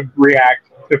Joker would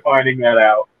react to finding that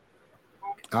out.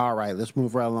 All right, let's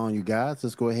move right along, you guys.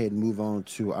 Let's go ahead and move on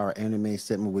to our anime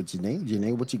segment with Janae.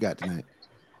 Janae, what you got tonight?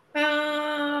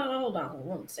 Hold on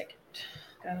 1 second.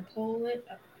 Gotta pull it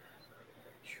up.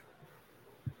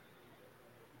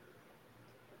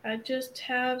 I just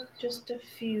have a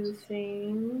few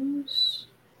things.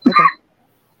 Okay.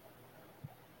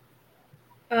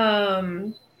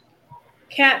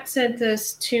 Kat sent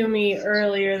this to me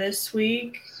earlier this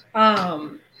week.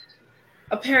 Apparently,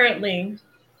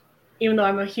 even though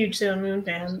I'm a huge Sailor Moon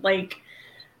fan, like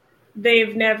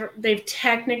they've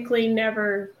technically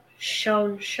never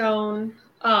shown Sailor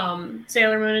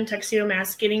Moon and Tuxedo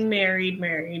Mask getting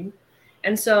married.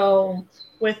 And so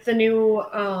with the new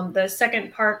the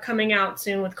second part coming out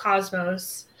soon with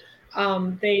Cosmos,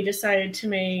 they decided to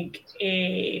make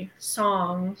a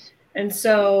song, and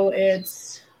so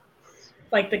it's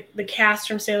like the cast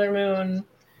from Sailor Moon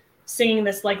singing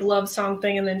this like love song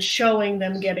thing and then showing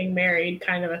them getting married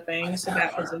kind of a thing. So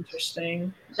that was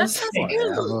interesting. That sounds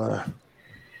Whatever.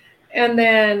 And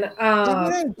then If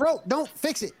it ain't broke, don't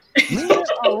fix it. Leave it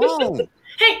alone.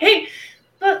 Hey,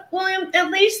 but William, at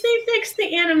least they fixed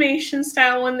the animation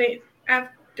style when they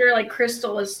after like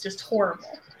Crystal was just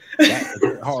horrible. That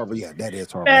is horrible. Yeah, that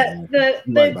is horrible. The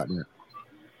right about that.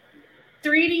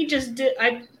 3D just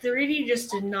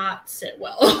did not sit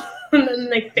well. And then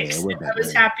they fixed it. I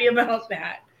was happy about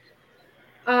that.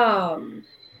 And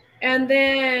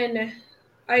then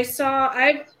I've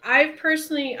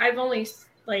only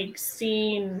like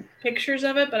seen pictures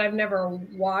of it, but I've never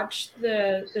watched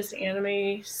this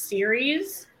anime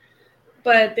series.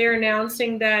 But they're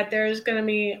announcing that there's going to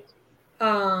be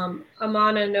a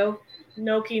Mononoke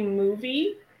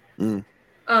movie.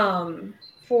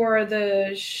 For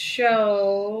the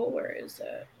show. Where is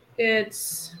it?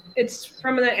 It's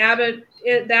from the Abbott.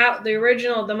 The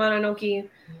original, the Mononoke,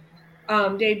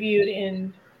 debuted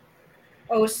in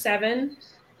 2007,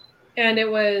 and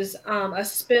it was a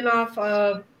spin-off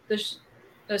of the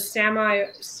samurai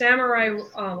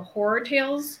horror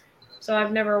tales. So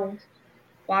I've never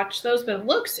watched those, but it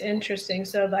looks interesting.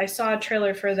 So I saw a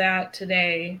trailer for that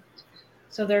today.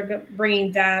 So they're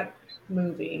bringing that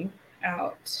movie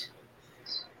out.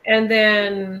 And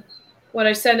then what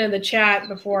I said in the chat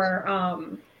before,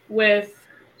 with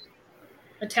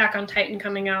Attack on Titan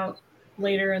coming out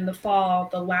later in the fall,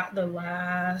 the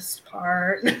last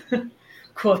part,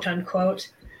 quote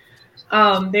unquote,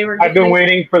 I've been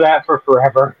waiting for that for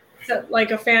forever. So,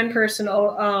 like a fan person,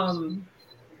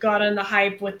 got on the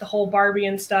hype with the whole Barbie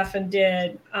and stuff, and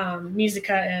did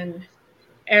Mizuka and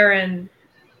Aaron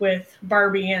with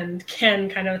Barbie and Ken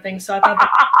kind of a thing. So I thought that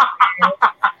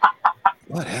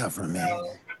whatever, man.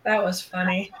 So that was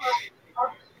funny.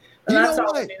 You know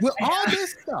what? With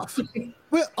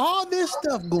all this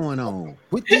stuff going on,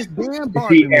 with this damn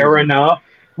Barbie movie,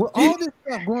 with all this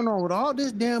stuff going on, with all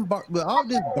this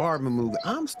Barbie movie,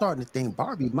 I'm starting to think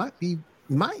Barbie might be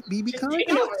becoming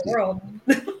toxic.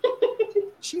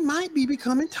 She might be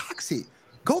becoming toxic.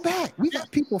 Go back. We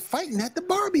got people fighting at the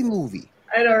Barbie movie.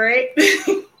 I know, right?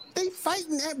 They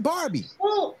fighting at Barbie.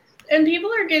 Well, and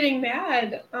people are getting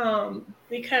mad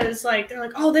because like they're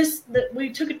like, oh, we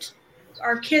took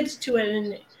our kids to it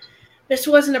and this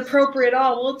wasn't appropriate at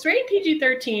all. Well, it's rated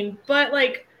PG-13, but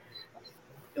like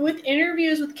with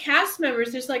interviews with cast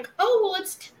members, there's like, oh, well,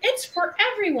 it's for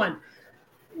everyone.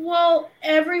 Well,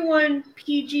 everyone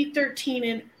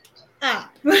PG-13 and up,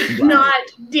 right. Not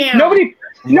down. Nobody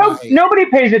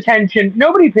pays attention.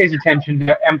 Nobody pays attention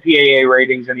to MPAA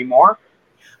ratings anymore.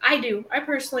 I do. I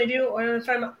personally do. And if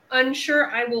I'm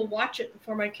unsure, I will watch it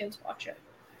before my kids watch it.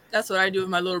 That's what I do with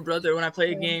my little brother when I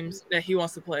play games that he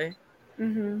wants to play.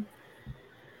 Mm-hmm.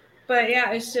 But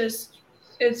yeah, it's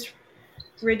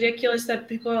ridiculous that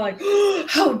people are like, oh,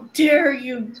 how dare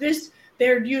you?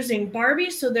 They're using Barbie,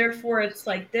 so therefore it's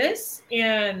like this.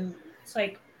 And it's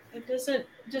like, it doesn't,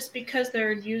 just because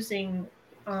they're using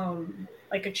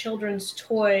like a children's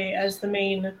toy as the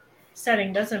main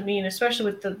setting doesn't mean, especially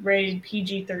with the rated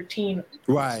PG-13,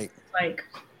 right? Like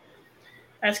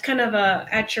that's kind of a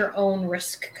at your own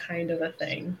risk kind of a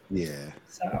thing. Yeah.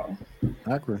 So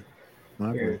I agree.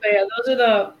 But yeah, those are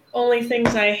the only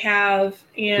things I have,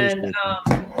 and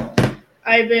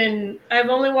I've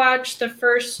only watched the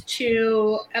first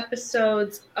 2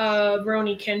 episodes of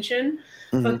Rurouni Kenshin,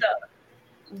 but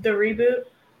the reboot.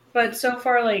 But so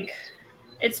far, like,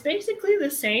 it's basically the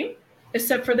same,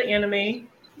 except for the anime.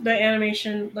 the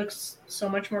animation looks so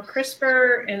much more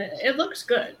crisper, and it looks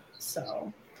good.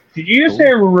 So. Did you say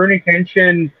a Rurouni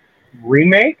Kenshin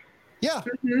remake? Yeah.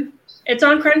 Mm-hmm. It's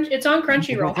on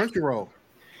Crunchyroll. Crunchyroll.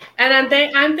 And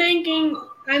I'm thinking.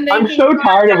 I'm so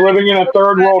tired of living in a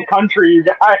third world country, you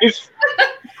guys.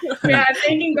 Yeah, I'm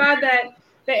thanking God that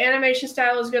the animation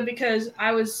style is good, because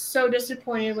I was so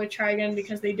disappointed with Trigun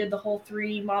because they did the whole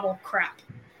 3D model crap,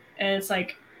 and it's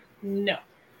like, no.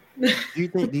 Do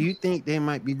you think they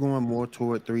might be going more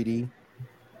toward 3D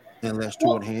and less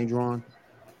toward hand drawn?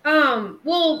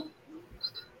 Well,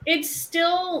 it's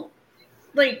still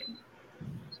like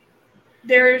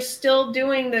they're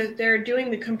doing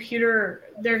the computer,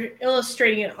 they're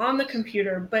illustrating it on the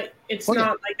computer, but it's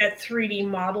not like that 3D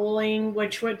modeling,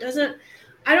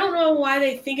 I don't know why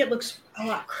they think it looks a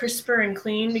lot crisper and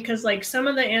clean, because like some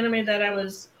of the anime that I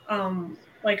was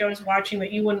watching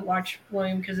that you wouldn't watch,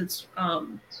 William, because it's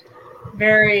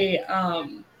very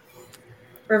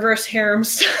reverse harem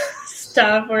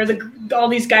stuff, where all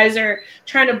these guys are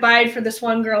trying to bide for this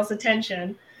one girl's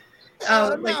attention.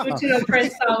 Like Uchi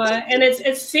Prince Sama, and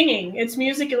it's singing, it's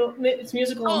musical and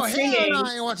singing. No,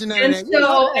 I ain't watching that.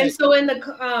 And so in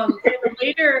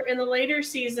the later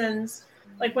seasons,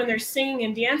 like when they're singing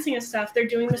and dancing and stuff, they're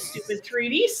doing the stupid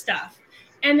 3D stuff,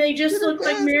 and they just look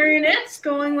like marionettes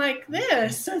going like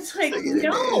this. It's like,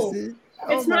 no,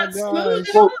 it's not smooth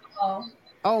at all.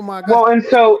 Oh my god! Well, and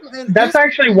so that's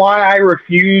actually why I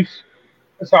refuse.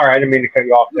 Sorry, I didn't mean to cut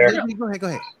you off there. Go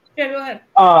ahead. Yeah, go ahead.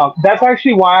 That's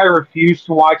actually why I refuse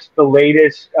to watch the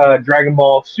latest Dragon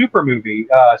Ball Super movie,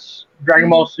 Dragon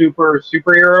Ball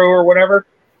Superhero or whatever.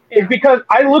 Yeah. It's because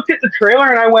I looked at the trailer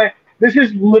and I went, "This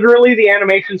is literally the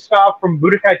animation style from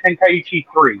Budokai Tenkaichi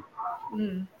 3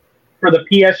 for the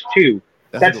PS2.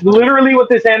 That's literally what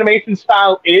this animation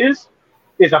style is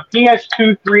a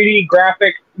PS2 3D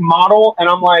graphic model." And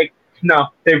I'm like, no,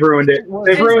 they've ruined it.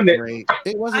 They've ruined it.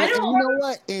 It wasn't. And you know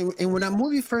what? And when that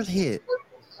movie first hit,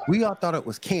 we all thought it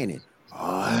was canon.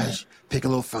 Oh,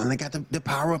 Piccolo finally got the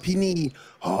power up he need.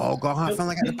 Oh, Gohan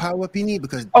finally got the power up he need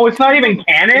because. Oh, it's not even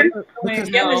canon.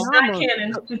 It's not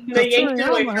canon.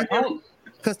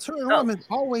 Because Toriyama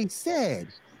always said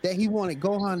that he wanted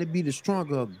Gohan to be the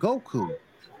stronger Goku,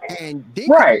 and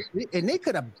they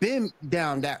could have been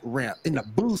down that ramp in the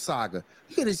Buu saga.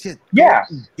 He could have just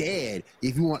dead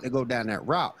if you want to go down that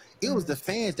route. It was the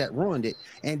fans that ruined it,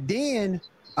 and then.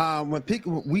 When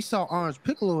we saw Orange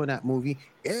Piccolo in that movie,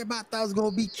 everybody thought it was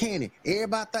gonna be canon.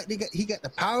 Everybody thought he got the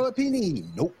power up he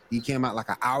need. Nope, he came out like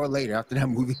an hour later after that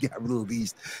movie got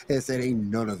released and said ain't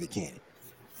none of it canon.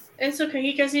 It's okay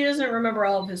because he doesn't remember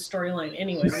all of his storyline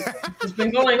anyway. It's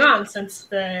been going on since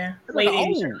the late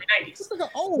 80s, early 90s.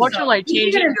 Watch him like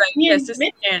change it. Yes, this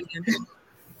is canon.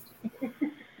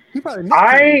 He probably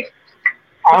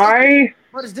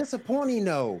but it's disappointing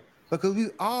though. Because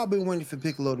we've all been waiting for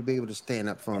Piccolo to be able to stand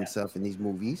up for himself in these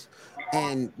movies.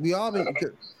 And we all been...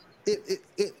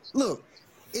 Look,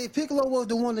 if Piccolo was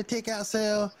the one to take out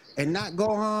Cell and not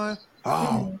Gohan,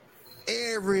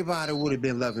 everybody would have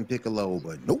been loving Piccolo.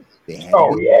 But nope. They had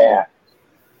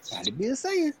had to be a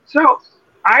saying. So,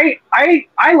 I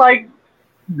like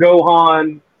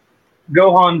Gohan's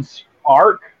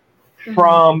arc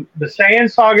from the Saiyan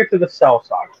Saga to the Cell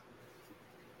Saga.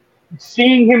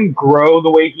 Seeing him grow the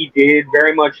way he did,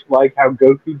 very much like how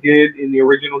Goku did in the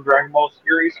original Dragon Ball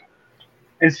series,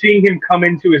 and seeing him come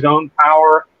into his own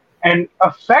power and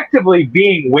effectively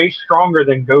being way stronger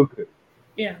than Goku.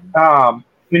 Yeah.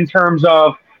 In terms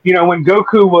of, when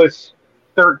Goku was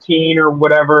 13 or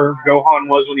whatever Gohan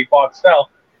was when he fought Cell,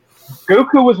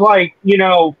 Goku was like,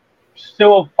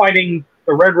 still fighting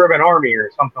the Red Ribbon Army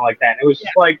or something like that. It was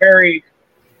just like very,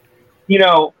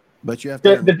 But you have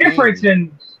to the difference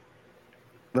in.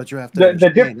 But you have to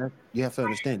understand. You have to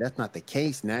understand that's not the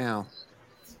case now.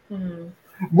 Mm-hmm.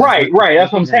 Right.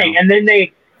 That's what I'm saying. And then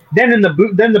the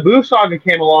Buu saga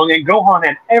came along, and Gohan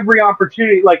had every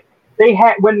opportunity. Like they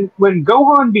had when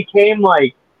Gohan became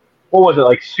like, what was it,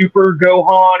 like Super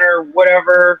Gohan or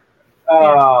whatever?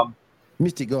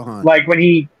 Mystic Gohan. Like when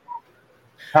he.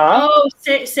 Huh? Oh,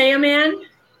 Saiyaman?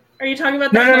 Are you talking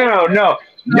about that? No.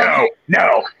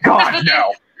 God,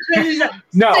 no.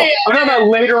 No, I'm talking about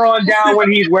later on down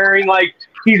when he's wearing like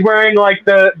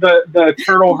the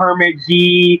turtle hermit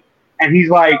gi, and he's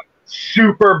like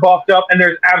super buffed up, and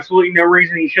there's absolutely no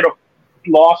reason he should have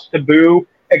lost to Buu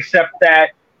except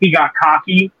that he got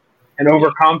cocky and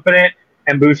overconfident,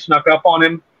 and Buu snuck up on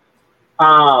him.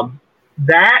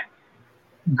 That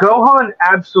Gohan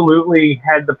absolutely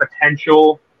had the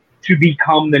potential to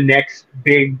become the next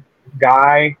big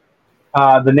guy.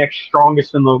 The next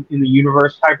strongest in the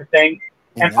universe type of thing.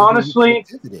 And honestly,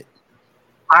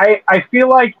 I feel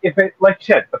like if it, like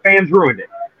you said, the fans ruined it.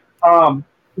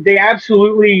 They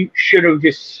absolutely should have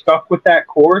just stuck with that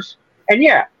course. And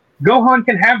yeah, Gohan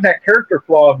can have that character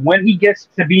flaw of when he gets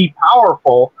to be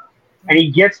powerful and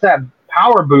he gets that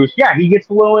power boost. Yeah, he gets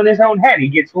a little in his own head. He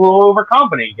gets a little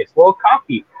overconfident. He gets a little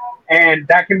cocky, and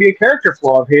that can be a character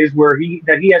flaw of his where he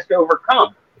has to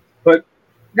overcome. But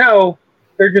no,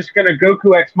 they're just gonna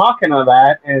Goku Ex Machina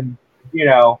that, and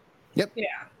Yep. Yeah.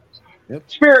 Yep.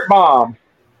 Spirit Bomb.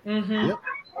 Mm-hmm. Yep.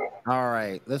 All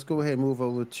right, let's go ahead and move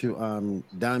over to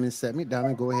Diamond Set.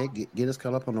 Diamond, go ahead, get us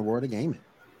caught up on the world of gaming.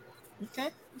 Okay.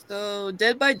 So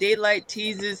Dead by Daylight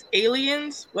teases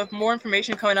Aliens with more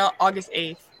information coming out August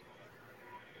 8th.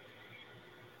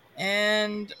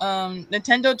 And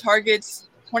Nintendo targets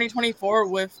 2024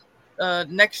 with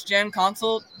next-gen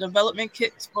console development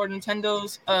kits for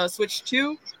Nintendo's Switch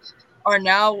 2 are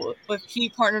now with key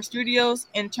partner studios.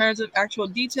 In terms of actual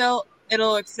detail,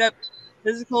 it'll accept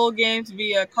physical games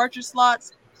via cartridge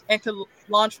slots and could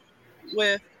launch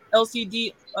with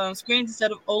LCD screens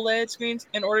instead of OLED screens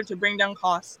in order to bring down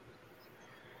costs.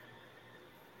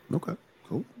 Okay,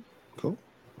 cool. All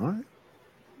right.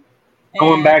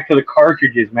 Going back to the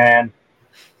cartridges, man.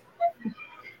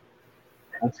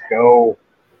 Let's go.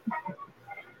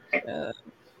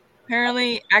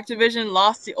 Apparently, Activision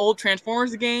lost the old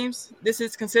Transformers games. This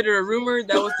is considered a rumor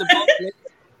that was debunked.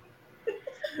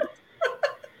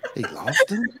 They lost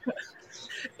them?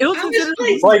 It was considered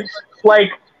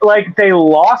Like they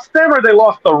lost them or they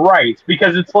lost the rights,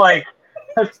 because it's like,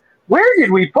 where did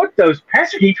we put those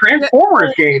pesky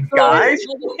Transformers games, guys? It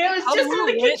was just on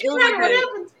the kitchen counter. What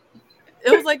happened?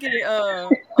 It was like a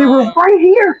They were right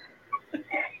here.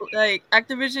 like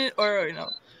Activision or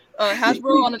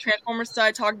Hasbro on the Transformers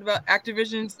side talked about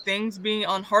Activision's things being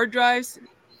on hard drives.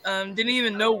 Didn't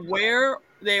even know where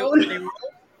they were.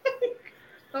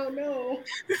 Oh no.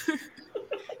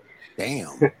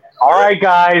 Damn. All right,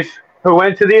 guys, who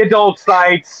went to the adult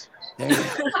sites? Damn.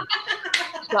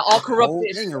 They're all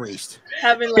corrupted. Thing erased.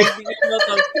 Having like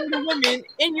the single women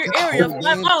in your area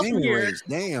 5 miles from here. Erased.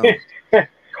 Damn.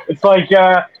 It's like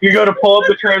you go to pull up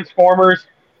the Transformers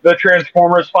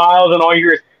files, and all you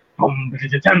hear is boom,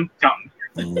 dum, dum.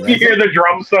 You hear the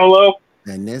drum solo.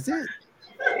 And that's it.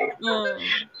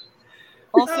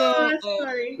 Also,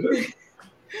 sorry.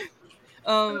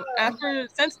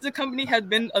 Since the company had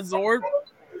been absorbed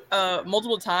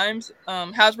multiple times,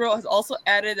 Hasbro has also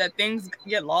added that things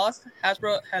get lost.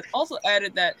 Hasbro has also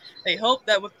added that they hope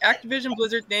that with Activision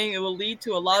Blizzard thing, it will lead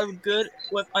to a lot of good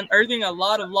with unearthing a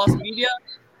lot of lost media.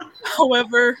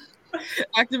 However,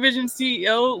 Activision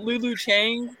CEO Lulu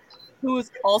Chang, who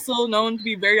is also known to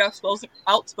be very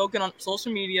outspoken on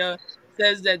social media,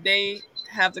 says that they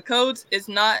have the codes. It's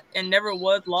not and never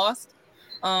was lost.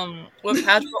 With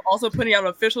Hasbro also putting out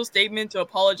an official statement to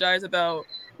apologize about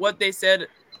what they said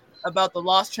about the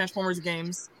lost Transformers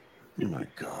games. Oh my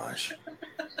gosh.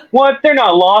 What? They're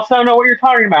not lost. I don't know what you're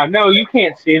talking about. No, you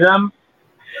can't see them.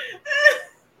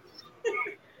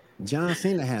 John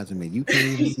Cena has them, and you can't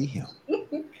even see him.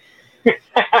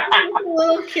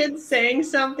 Little kid saying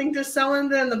something to someone,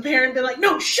 then the parent, they're like,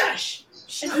 "No, shush!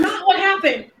 It's not what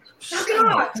happened. Knock it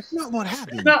off. That's not what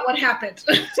happened. It's not what happened."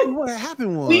 What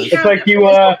happened was It's like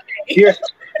it's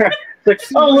like,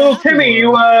 oh, little Timmy,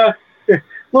 you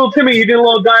did a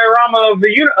little diorama of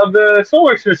the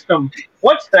solar system.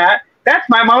 What's that? That's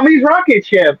my mommy's rocket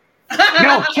ship.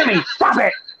 No, Timmy, stop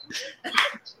it.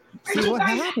 See, what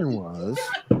happened was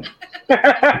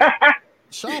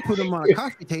Shaw put them on a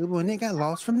coffee table and they got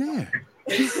lost from there.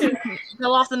 They're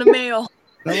lost in the mail.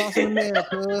 They lost in the mail,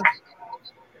 cuz.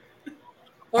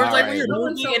 Or it's like All when you're right.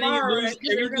 moving and then you lose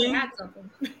everything.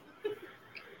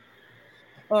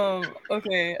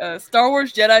 Okay. Star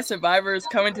Wars Jedi Survivor is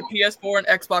coming to PS4 and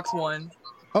Xbox One.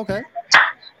 Okay.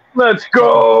 Let's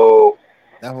go.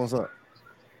 That was up.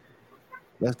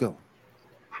 Let's go.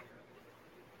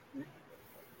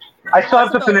 I still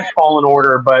have to finish Fallen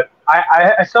Order, but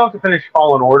I still have to finish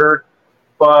Fallen Order,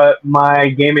 but my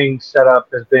gaming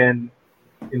setup has been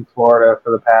in Florida for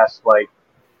the past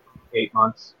 8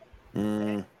 months.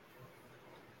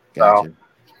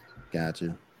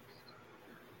 Gotcha.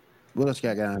 What else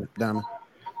you got, Diamond?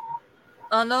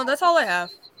 No, that's all I have.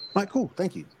 All right, cool.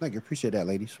 Thank you. Appreciate that,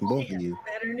 ladies, from both of you.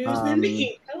 Better news than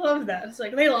me. I love that. It's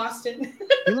like they lost it.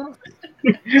 You lost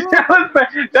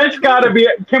it. That's got to be.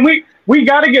 We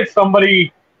got to get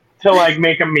somebody to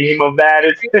make a meme of that.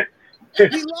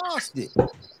 We lost it.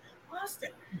 Lost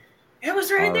it. It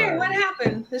was right there. What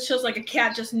happened? This shows like a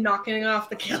cat just knocking off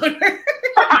the counter.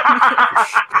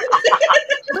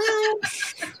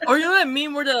 Or you know that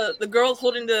meme where the girl's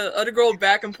holding the other girl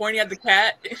back and pointing at the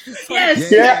cat? It's like, Yes.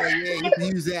 Yeah, you can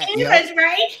use that. It Yeah. was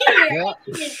right here.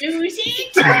 Yep. You lose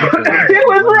it. It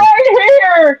was right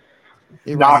here.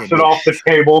 It Knocks was it off the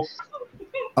table.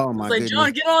 Oh my it's like, goodness.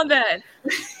 John, get on that.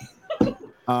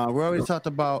 We already talked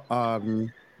about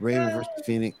Raven versus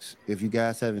Phoenix. If you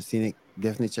guys haven't seen it,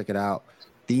 definitely check it out.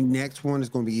 The next one is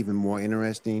going to be even more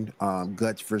interesting.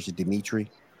 Guts versus Dimitri.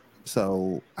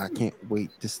 So I can't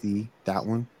wait to see that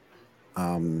one.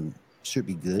 Should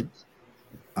be good.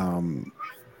 And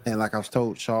like I was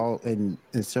told, Shaw in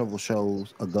several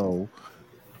shows ago,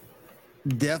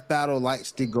 Death Battle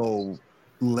likes to go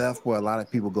left where a lot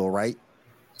of people go right.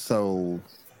 So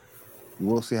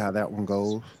we'll see how that one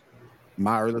goes.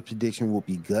 My early prediction will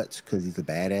be Guts because he's a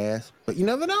badass, but you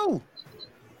never know.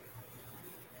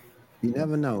 You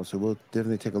never know. So we'll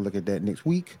definitely take a look at that next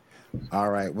week. All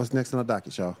right. What's next on the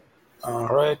docket, y'all? All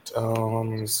right. Let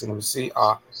me see.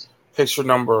 Picture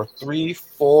number 3,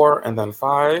 4, and then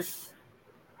 5.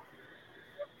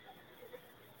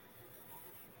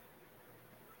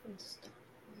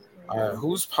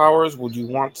 Whose powers would you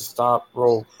want to stop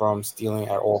Rogue from stealing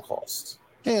at all costs?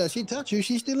 Hell, she touched you.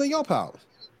 She's stealing your powers.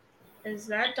 Is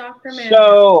that Dr. Man?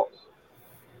 So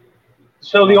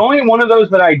the only one of those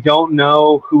that I don't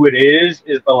know who it is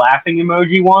the laughing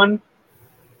emoji one.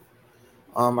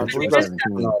 I believe that's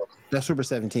 17. That's Super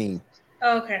 17.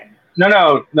 Okay.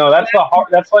 No.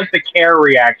 That's like the care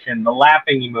reaction, the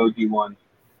laughing emoji one.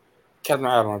 Captain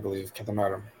Adam, I believe. Captain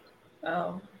Adam.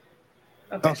 Oh.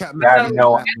 Okay. Okay, I have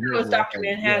no- It was Dr.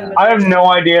 Manhattan. I have no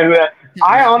idea who that.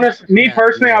 Me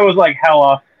personally, I was like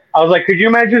Hela. I was like, could you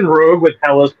imagine Rogue with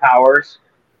Hela's powers?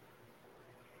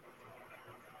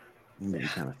 Maybe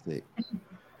kind of sick.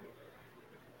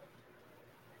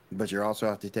 But you're also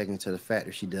have to take into the fact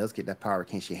if she does get that power,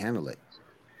 can she handle it?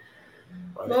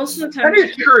 Most of the time, That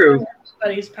is true.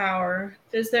 Everybody's power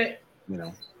is that. You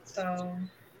know. So.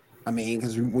 I mean,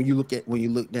 because when you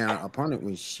look down upon it,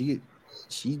 when she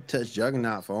touched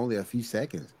Juggernaut for only a few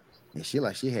seconds, and she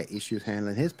had issues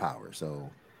handling his power. So,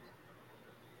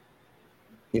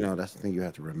 that's the thing you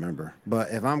have to remember.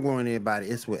 But if I'm going anybody,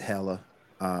 it's with Hela.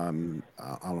 I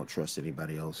don't trust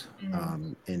anybody else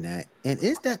in that. And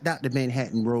is that Dr.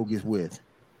 Manhattan Rogue is with?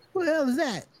 Who the hell is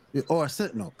that? Or a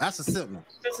Sentinel? That's a Sentinel.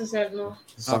 That's a Sentinel.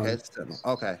 Okay, it's a Sentinel.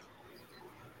 Okay.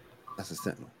 That's a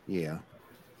Sentinel. Yeah.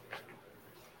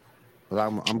 But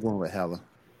I'm going with Hela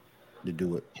to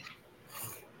do it.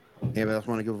 Anybody else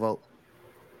want to give a vote?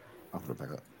 I'll put it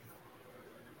back up.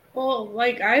 Well,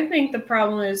 I think the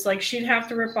problem is she'd have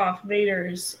to rip off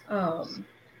Vader's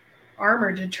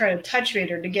armor to try to touch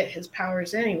Vader to get his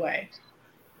powers anyway.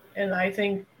 And I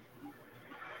think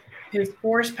his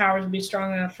force powers would be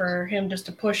strong enough for him just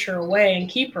to push her away and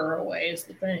keep her away is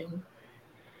the thing.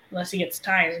 Unless he gets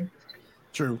tired.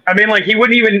 True. I mean, he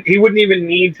wouldn't even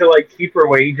need to keep her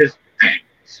away. He just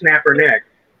snap her neck.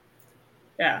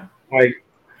 Yeah.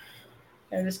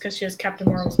 And just because she has Captain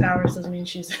Marvel's powers doesn't mean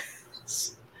she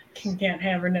can't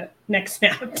have her neck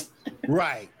snapped.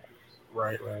 Right.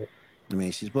 Right. I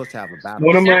mean, she's supposed to have a battle.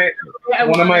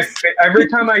 Every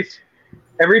time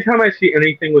I see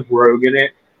anything with Rogue in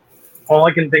it, all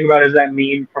I can think about is that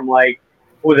meme from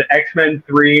was it X-Men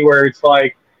 3 where it's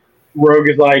Rogue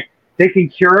is they can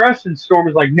cure us, and Storm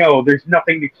is no, there's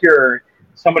nothing to cure.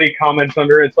 Somebody comments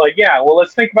under it, it's yeah, well,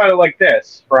 let's think about it like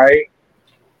this, right?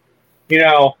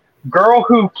 Girl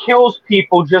who kills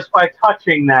people just by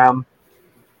touching them.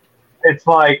 It's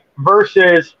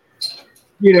versus,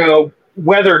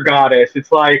 weather goddess.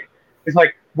 It's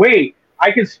wait,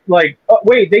 I can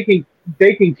wait, they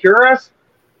can cure us,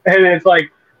 and it's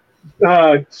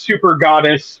super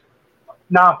goddess.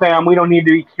 Nah, fam, we don't need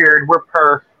to be cured. We're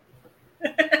perf.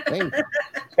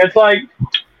 It's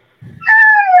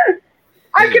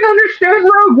I can understand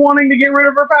Rogue wanting to get rid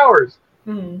of her powers.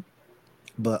 Mm-hmm.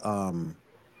 But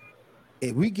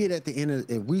if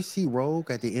we see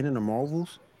Rogue at the end of the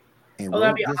Marvels, and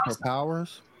Rogue gets her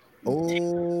powers,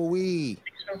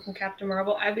 from Captain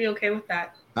Marvel, I'd be okay with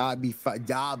that. I'll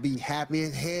be happy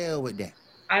as hell with that.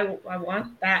 I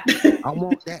want that. I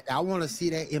want that. I want to see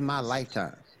that in my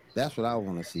lifetime. That's what I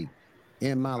want to see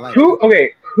in my lifetime.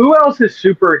 Who else is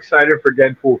super excited for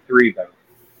Deadpool 3 though?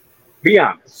 Be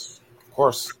honest. Of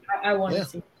course. I want to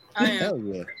see. I am. Hell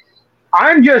yeah.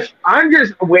 I'm just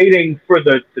waiting for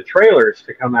the trailers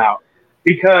to come out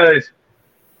because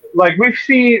we've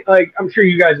seen I'm sure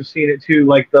you guys have seen it too,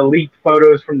 the leaked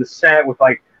photos from the set with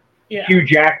Hugh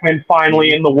Jackman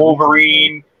finally in the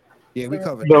Wolverine. Yeah, we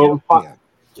covered that.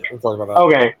 Yeah, we'll talk about that.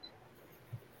 Okay.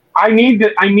 I need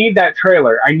that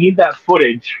trailer. I need that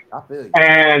footage. I feel you.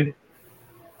 And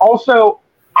also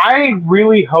I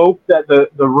really hope that the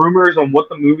rumors on what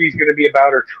the movie's going to be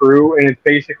about are true, and it's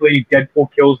basically Deadpool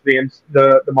kills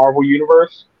the Marvel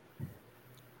universe.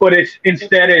 But it's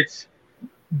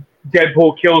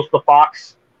Deadpool kills the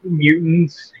Fox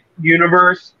mutants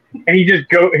universe, and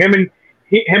him and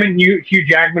Hugh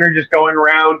Jackman are just going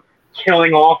around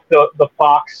killing off the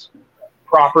Fox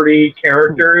property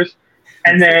characters,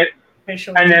 and then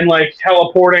like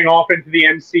teleporting off into the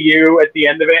MCU at the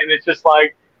end of it, and it's just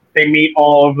like they meet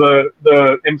all of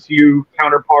the MCU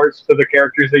counterparts to the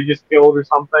characters they just killed or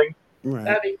something. Right.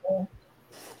 That'd be cool.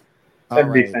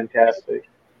 That'd be fantastic.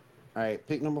 All right,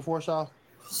 pick number 4, Shaw.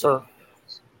 Sir.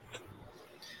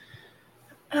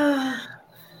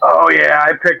 Oh yeah,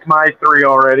 I picked my 3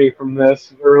 already from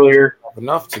this earlier.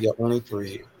 Enough to get only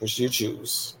 3. Which do you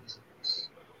choose?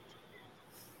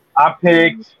 I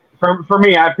picked for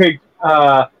me. I picked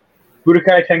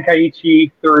Budokai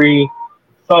Tenkaichi 3,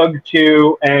 Thug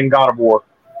 2, and God of War.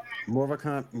 Marvel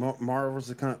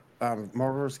vs.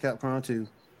 Capcom 2.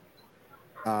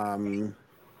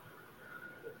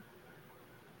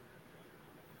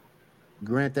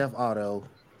 Grand Theft Auto,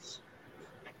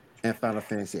 and Final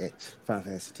Fantasy X. Final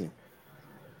Fantasy 10.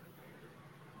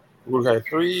 We got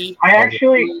 3. I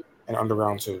actually and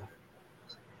Underground 2.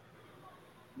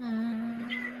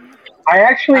 I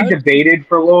actually debated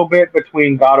for a little bit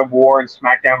between God of War and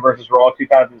SmackDown vs. Raw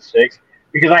 2006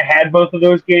 because I had both of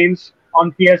those games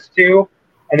on PS2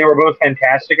 and they were both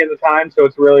fantastic at the time, so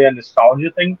it's really a nostalgia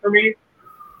thing for me.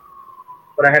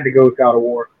 But I had to go with God of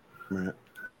War. Right.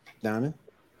 Diamond?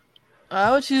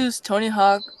 I would choose Tony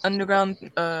Hawk Underground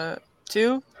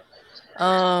 2.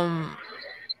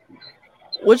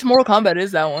 Which Mortal Kombat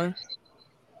is that one?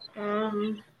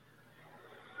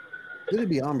 Could it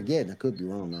be Armageddon? I could be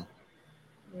wrong though.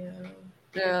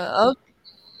 Yeah,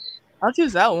 I'll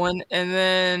choose that one, and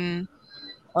then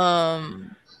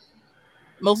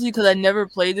mostly because I never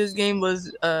played this game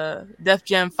was Def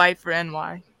Jam Fight for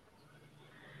NY.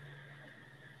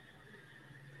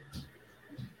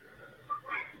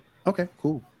 Okay,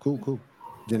 cool.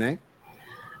 Janae?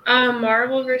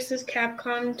 Marvel vs.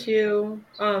 Capcom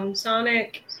 2,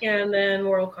 Sonic, and then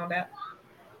Mortal Kombat.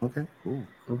 Okay, cool.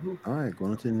 All right,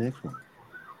 going to the next one.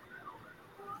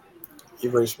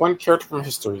 Erase one character from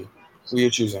history. Who are you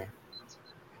choosing?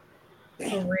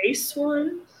 Erase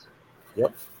one?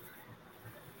 Yep.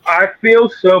 I feel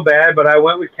so bad, but I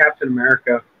went with Captain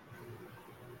America.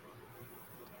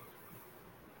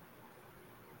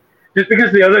 Just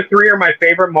because the other 3 are my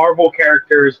favorite Marvel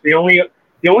characters. The only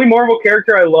Marvel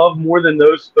character I love more than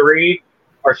those 3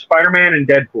 are Spider-Man and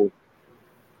Deadpool.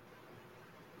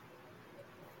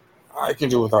 I can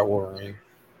do without Wolverine.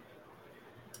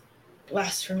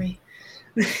 Blasphemy.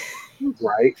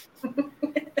 Right?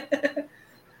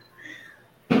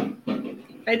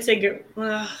 I'd say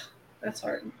that's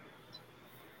hard.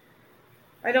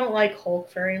 I don't like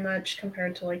Hulk very much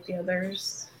compared to like the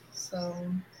others, so.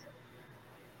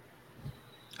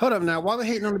 Hold up now. Why are they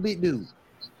hating on the big dude?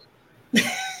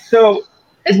 So,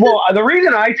 the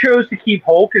reason I chose to keep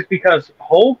Hulk is because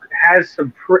Hulk has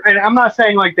some, and I'm not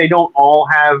saying like they don't all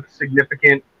have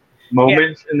significant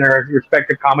moments in their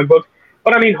respective comic books,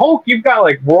 but I mean Hulk, you've got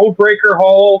like World Breaker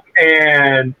Hulk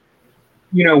and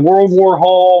World War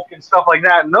Hulk and stuff like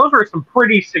that, and those are some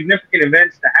pretty significant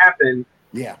events to happen.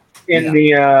 Yeah. In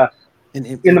the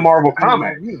Marvel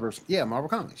Comics universe. Yeah, Marvel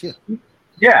Comics. Yeah.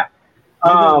 Yeah.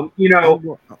 Now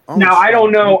I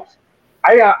don't know.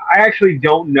 I actually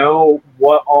don't know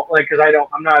what because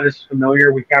I'm not as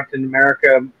familiar with Captain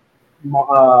America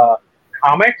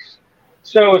comics.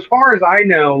 So as far as I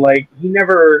know, like he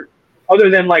never, other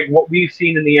than like what we've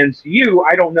seen in the MCU,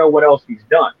 I don't know what else he's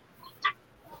done.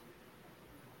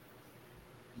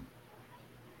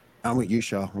 I'm with you,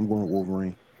 Shaw. I'm going with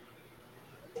Wolverine.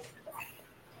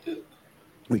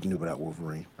 We can do without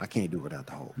Wolverine. I can't do without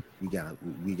the Hulk.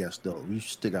 We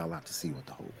still got a lot to see with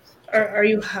the Hulk. Are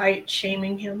you height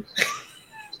shaming him?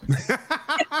 This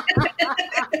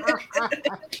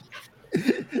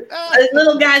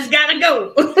little guy's gotta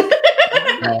go.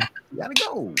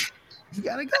 You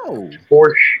gotta go.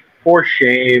 For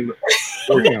shame.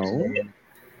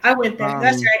 I went there.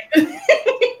 That's right.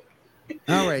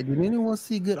 All right. Did anyone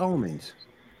see Good Omens?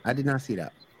 I did not see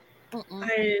that.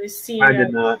 I see. I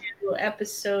did not.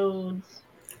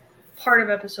 Part of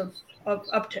episode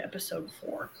up to episode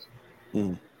 4.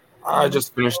 I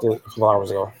just finished it a couple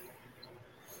hours ago.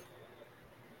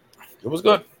 It was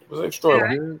good. It was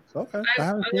extraordinary. Okay.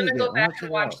 I'm gonna go back and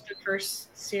watch the first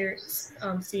series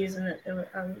season.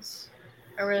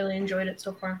 I really enjoyed it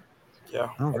so far.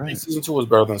 Yeah. All I right. think season 2 was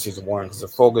better than season 1 because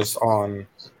it focused on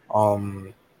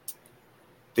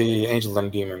the angel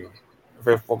and demon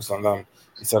very focused on them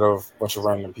instead of a bunch of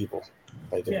random people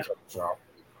that didn't Yeah. check the show.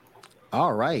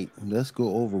 All right, let's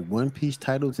go over One Piece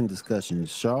titles and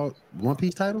discussions. Shaw, One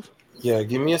Piece titles? Yeah,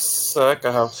 give me a sec.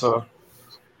 I have to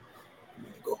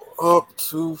go up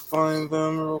to find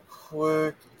them real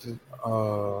quick.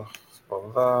 Spell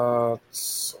that.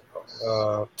 Spell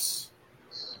that.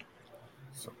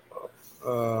 Spell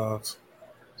that.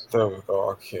 There we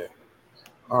go. Okay.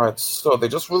 All right. So they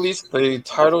just released the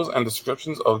titles and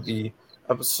descriptions of the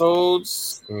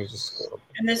episodes. Let me just go.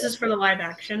 And this is for the live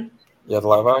action. Yeah, the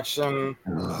live action.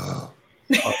 Ugh.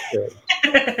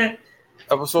 Okay.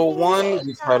 Episode 1 will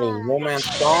be titled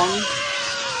Romance Dawn.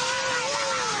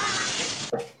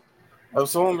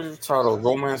 Episode 1 will be titled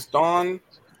Romance Dawn.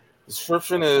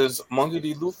 Description is Monkey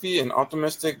D. Luffy, an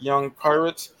optimistic young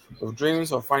pirate with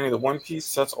dreams of finding the One Piece,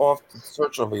 sets off in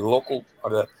search of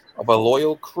a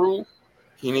loyal crew.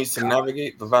 He needs to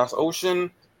navigate the vast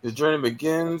ocean. His journey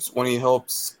begins when he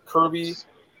helps Kirby,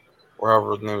 or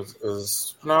however his name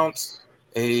is pronounced,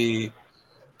 a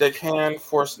deckhand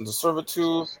forced into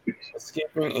servitude,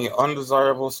 escaping an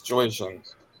undesirable situation.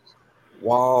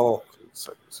 While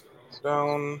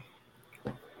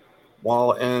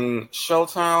in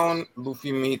Shelltown,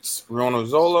 Luffy meets Ryono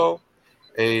Zolo,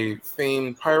 a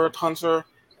famed pirate hunter,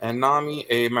 and Nami,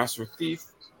 a master thief,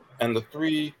 and the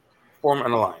three form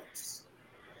an alliance.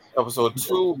 Episode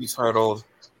 2 will be titled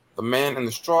The Man in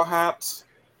the Straw Hat.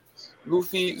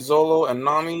 Luffy, Zolo, and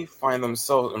Nami find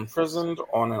themselves imprisoned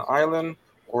on an island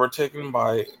overtaken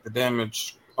by the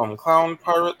damaged clown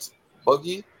pirate,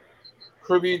 Buggy.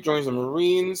 Kirby joins the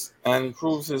Marines and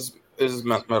proves his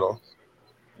mettle.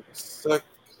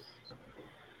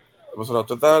 Episode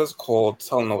after that is called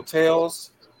Tell No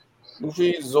Tales.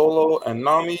 Luffy, Zolo, and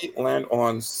Nami land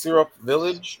on Syrup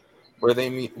Village, where they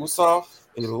meet Usopp,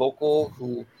 a local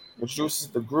who introduces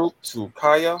the group to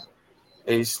Kaya,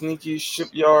 a sneaky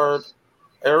shipyard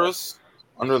heiress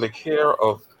under the care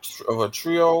of a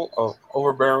trio of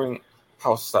overbearing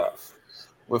house staff.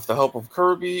 With the help of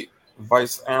Kirby,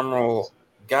 Vice Admiral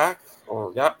Gak,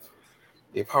 or Yap,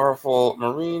 a powerful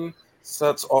marine,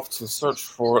 sets off to search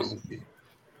for Luffy.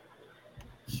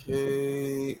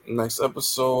 Okay, next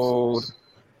episode.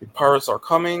 The pirates are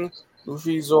coming.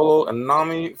 Luffy, Zolo, and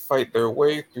Nami fight their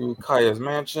way through Kaya's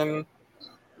mansion,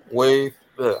 which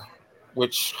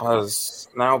has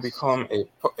now become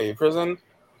a prison.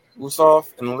 Usopp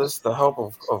enlists the help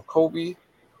of Kobe,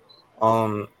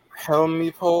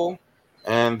 Helmipo,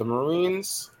 and the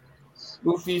Marines.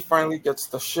 Luffy finally gets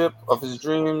the ship of his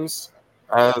dreams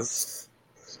as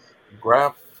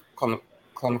Grap come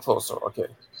closer. Okay.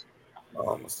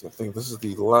 I think this is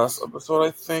the last episode,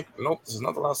 I think. Nope, this is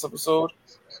not the last episode.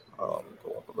 Go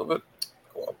up a little bit.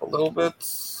 Go up a little bit.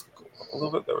 Go up a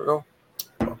little bit. There we go.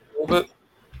 Go up a little bit.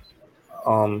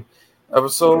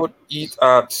 Episode Eat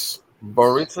at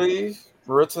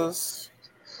Burritos.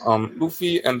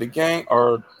 Luffy and the gang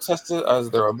are tested as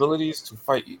their abilities to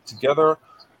fight together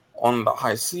on the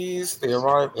high seas. They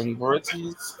arrive in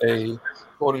Burritos, a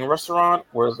floating restaurant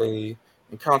where they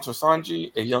encounter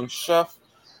Sanji, a young chef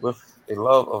with a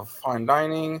love of fine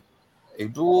dining. A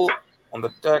duel on the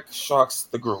deck shocks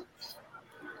the group.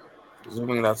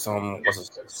 Presuming that's what's his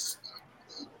face.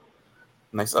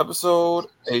 Next episode,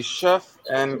 a chef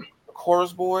and a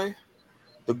chorus boy.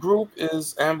 The group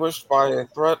is ambushed by a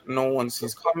threat no one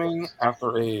sees coming.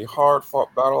 After a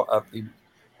hard-fought battle at the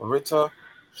Barita,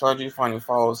 Sanji finally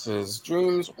follows his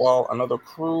dreams while another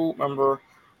crew member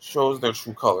shows their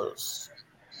true colors.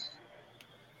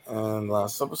 And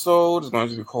last episode is going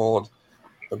to be called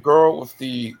The Girl with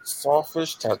the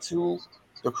Sawfish Tattoo.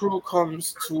 The crew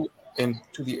comes to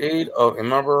the aid of a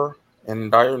member in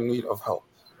dire need of help.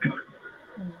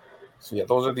 So yeah,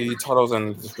 those are the titles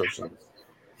and descriptions.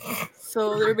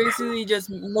 So they're basically just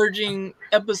merging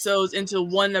episodes into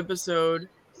one episode,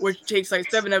 which takes like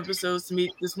 7 episodes to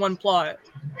meet this one plot.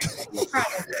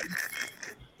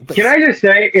 Can I just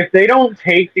say, if they don't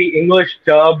take the English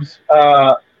dub's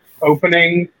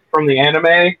opening from the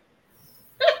anime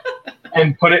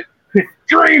and put it,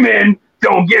 dreaming,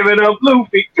 don't give it up,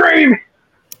 Luffy, dreaming.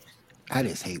 I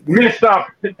just hate Missed up.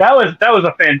 That was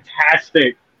a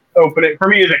fantastic opening for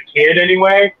me as a kid,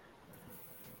 anyway.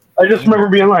 I just remember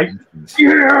being like,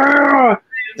 yeah.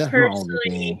 That's my only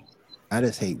thing. I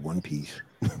just hate One Piece.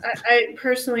 I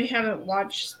personally haven't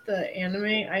watched the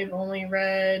anime. I've only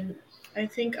read, I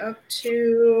think, up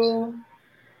to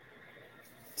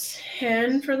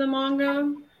 10 for the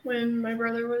manga when my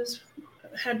brother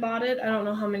had bought it. I don't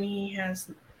know how many he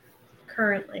has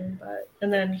currently, but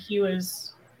and then he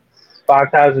was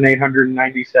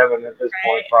 5,897 at this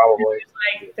point, probably.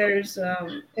 like there's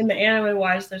in the anime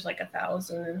wise, there's like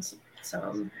 1,000 and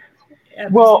some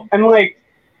episode. Well, and like,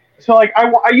 so like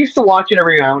I used to watch it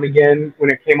every now and again when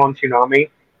it came on Toonami.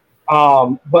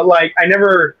 But like I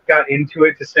never got into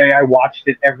it to say I watched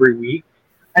it every week.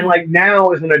 And like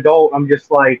now as an adult, I'm just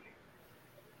like,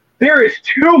 there is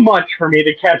too much for me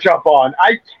to catch up on.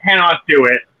 I cannot do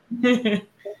it.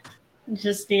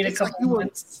 Just need a couple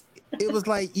months. It was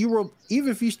like you were, even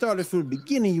if you started from the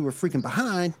beginning, you were freaking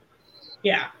behind.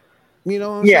 Yeah. You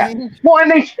know what I'm saying? Well,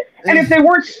 and if they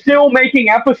weren't still making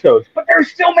episodes, but they're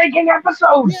still making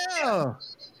episodes. Yeah.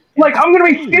 Like I'm gonna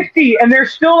be 50, and they're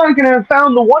still not gonna have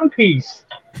found the One Piece.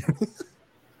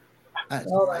 I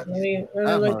Hold on, let me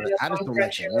look it up just on don't like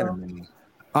that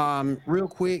Crunchyroll. anime. Real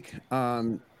quick,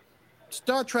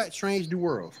 Star Trek: Strange New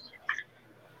World.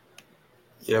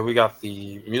 Yeah, we got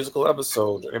the musical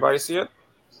episode. Anybody see it?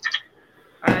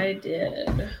 I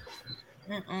did.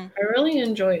 I really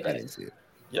enjoyed I it. didn't see it.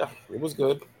 Yeah, it was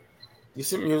good.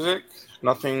 Decent music.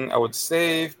 Nothing I would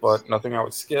save, but nothing I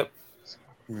would skip.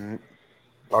 Right.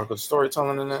 A lot of good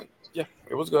storytelling in it. Yeah,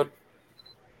 it was good.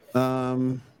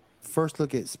 First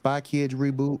look at Spy Kids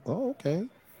reboot. Oh, okay.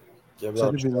 Yeah,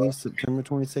 Set to be released September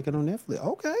 22nd on Netflix.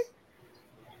 Okay.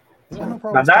 No problem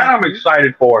Now with that Spy I'm Kids.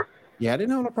 excited for. Yeah, I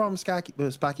didn't have no problem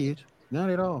with Spy Kids. Not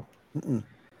at all.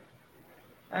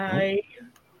 I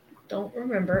don't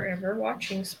remember ever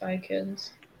watching Spy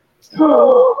Kids.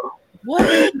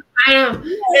 What? I know.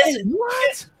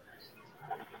 What?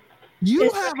 You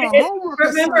It's have okay. a homework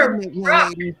Remember, assignment, young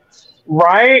Rock. lady.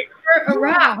 Right?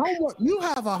 You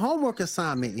have a homework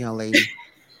assignment, young lady.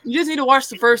 You just need to watch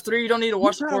the first three. You don't need to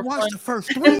watch You the gotta fourth watch one. the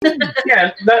first three.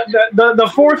 Yeah.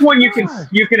 The fourth one you can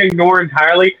ignore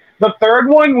entirely. The third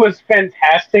one was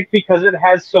fantastic because it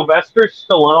has Sylvester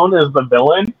Stallone as the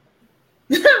villain.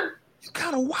 You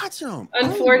gotta watch them.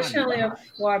 Unfortunately, I've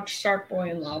watched Shark Boy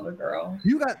and Lava Girl.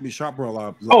 You got to be Sharp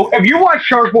Bro. Oh, if you watch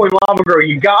Shark Boy and Lava Girl,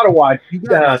 you gotta watch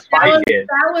Spy Kids.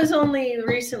 That was only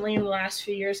recently in the last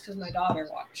few years because my daughter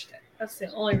watched it. That's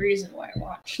the only reason why I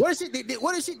watched it.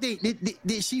 What did she think?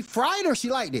 Did she fry it or she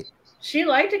liked it? She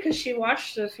liked it because she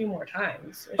watched it a few more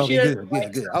times. If Okay, she doesn't good.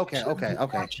 like stuff, Okay. she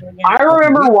doesn't watch it again. I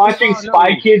remember watching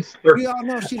Spy Kids. We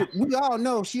all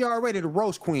know she already the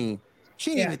roast queen.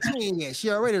 She ain't even 10 yet.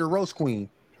 She already the roast queen.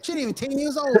 She ain't even 10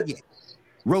 years old yet.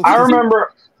 I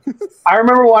remember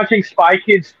watching Spy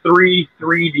Kids 3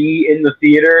 3D in the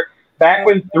theater back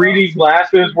when 3D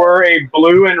glasses were a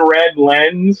blue and red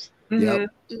lens. Yep.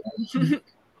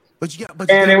 But you And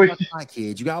gotta it was watch Spy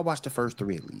Kids. You gotta watch the first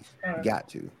three at least. You got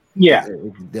to. Yeah.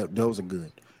 Those are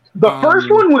good. The first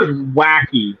one was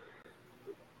wacky.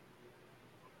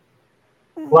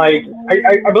 Like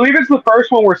I believe it's the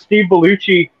first one where Steve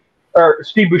Buscemi,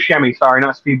 sorry,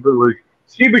 not Steve Belushi.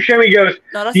 Steve Buscemi goes,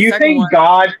 No, that's "Do the you second think one.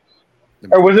 God?"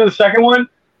 Or was it the second one?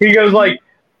 He goes like,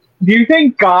 "Do you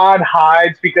think God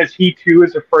hides because he too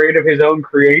is afraid of his own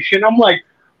creation?" I'm like,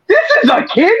 "This is a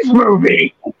kids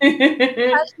movie."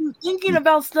 Actually thinking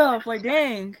about stuff like,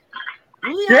 dang.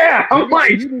 Really? Yeah, I'm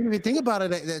like, you didn't even think about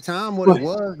it at that time what it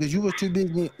was because you were too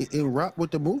busy in rock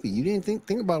with the movie. You didn't think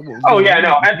about what was oh going yeah, on.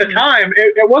 no. At the time,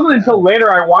 it wasn't until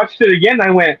later I watched it again. And I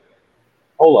went,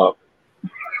 "Hold up."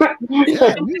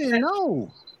 Yeah, you didn't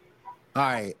know. All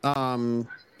right.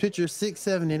 Picture 6,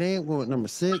 7, and 8. We're with number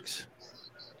 6.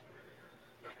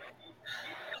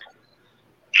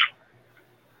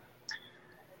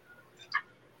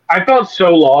 I felt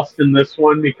so lost in this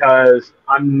one because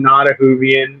I'm not a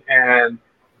Whovian and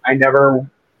I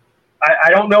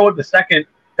don't know what the second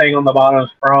thing on the bottom is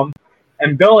from.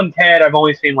 And Bill and Ted I've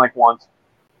only seen like once.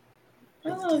 I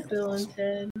love Bill and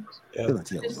Ted. Yeah. Bill and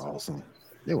Ted was awesome.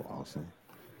 They were awesome.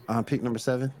 Pick number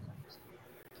 7.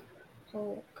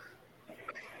 Hulk.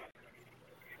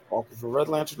 Hulk with the Red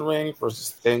Lantern ring versus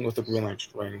Thing with the Green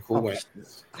Lantern ring. Who wins?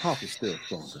 Hulk is still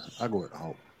stronger. I go with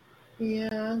Hulk.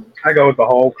 Yeah. I go with the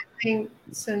Hulk. I think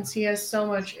since he has so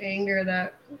much anger,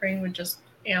 that ring would just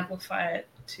amplify it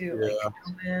to like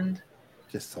the end.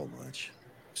 Just so much.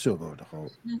 Still go with the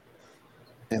Hulk.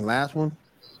 And last one.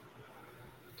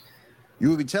 You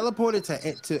will be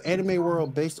teleported to anime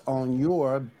world based on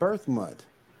your birth month.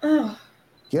 Oh,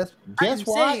 Guess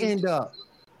where I end up?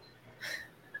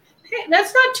 hey,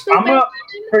 that's not too bad.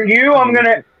 For you,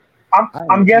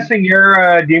 I'm guessing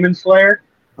you're Demon Slayer.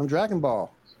 I'm Dragon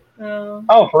Ball.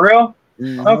 Oh, for real?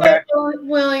 Mhm. Okay.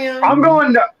 William. I'm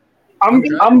going to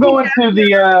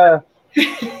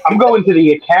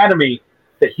the academy,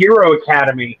 the Hero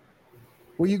Academy.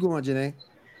 Where you going, Janae?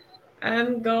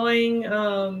 I'm going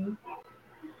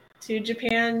to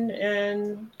Japan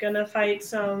and gonna fight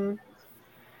some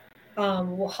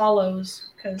hollows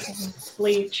because it's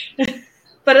Bleach.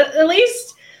 But at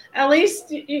least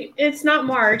it's not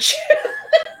March.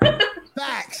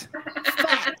 Facts.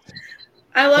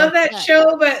 I love that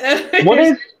show, but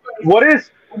what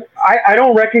is? I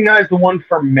don't recognize the one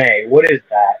from May. What is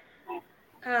that?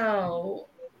 Oh,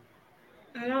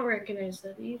 I don't recognize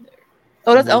that either.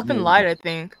 Oh, that's Elfin Light, I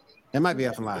think. It might be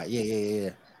Elfin Light.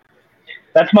 Yeah.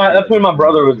 That's when my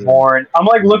brother was born. I'm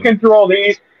like looking through all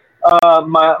these.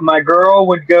 My girl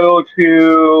would go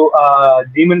to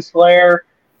Demon Slayer,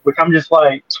 which I'm just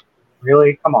like,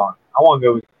 really? Come on. I want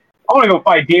to go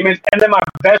fight demons. And then my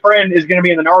best friend is going to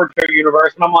be in the Naruto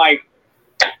universe, and I'm like,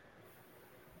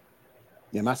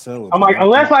 yeah, my son. I'm like,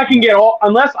 unless I can get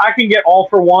all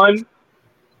for one,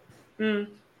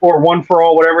 or one for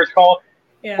all, whatever it's called.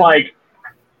 Yeah. Like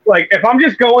if I'm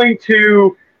just going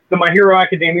to the My Hero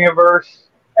Academia verse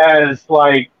as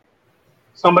like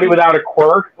somebody without a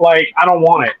quirk, like I don't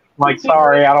want it. Like,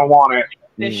 sorry, I don't want it.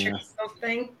 Fish or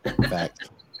something. Fact.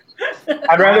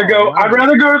 I'd rather go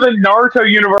to the Naruto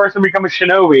universe and become a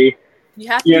shinobi. You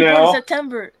have to be born in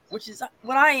September, which is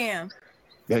what I am.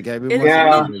 Yeah. Yep.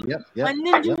 My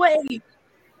ninja way.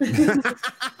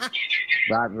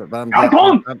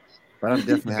 But I'm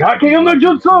definitely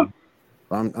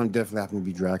I'm definitely having to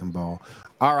be Dragon Ball.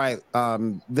 All right,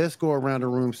 let's go around the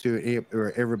room, see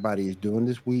what everybody is doing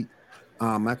this week.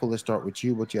 Michael, let's start with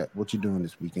you. What you doing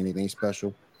this week? Anything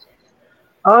special?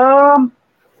 Not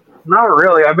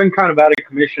really. I've been kind of out of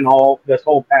commission this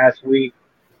whole past week,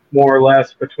 more or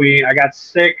less. I got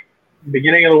sick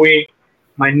beginning of the week.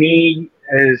 My knee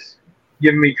is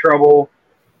giving me trouble.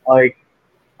 Like,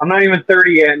 I'm not even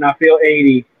 30 yet, and I feel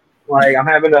 80. Like, I'm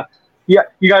having to. Yeah,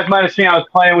 you guys might have seen I was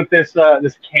playing with this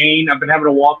cane. I've been having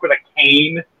to walk with a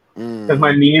cane because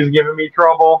my knee is giving me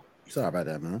trouble. Sorry about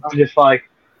that, man.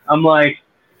 I'm like,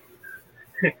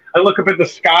 I look up at the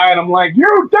sky and I'm like,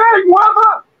 you dang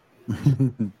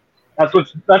weather.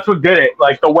 That's what did it.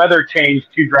 Like, the weather changed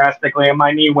too drastically, and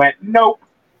my knee went nope.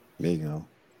 There you go.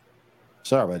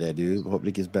 Sorry about that, dude. Hope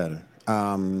it gets better.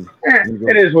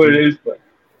 It is what it is. But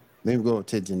let me go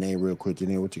to Janae real quick.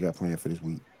 Janae, what you got planned for this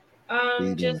week?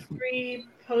 Just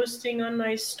reposting on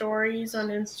my stories on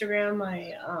Instagram,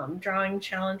 my drawing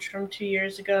challenge from 2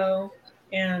 years ago,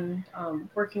 and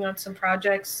working on some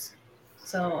projects.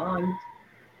 So on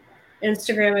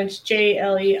Instagram, it's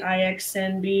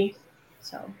JLEIXNB.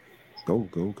 So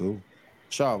go.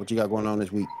 Shaw, what you got going on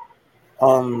this week?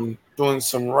 Doing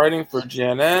some writing for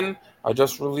GNN. I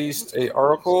just released an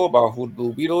article about who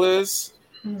Blue Beetle is,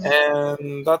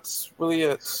 and that's really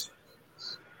it.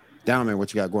 Downman,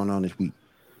 what you got going on this week?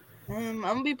 I'm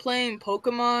gonna be playing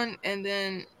Pokemon and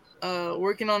then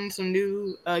working on some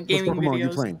new gaming What Pokemon videos. You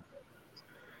playing?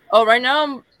 Oh, right now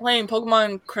I'm playing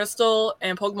Pokemon Crystal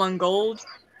and Pokemon Gold,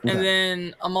 and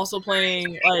then I'm also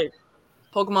playing like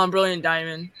Pokemon Brilliant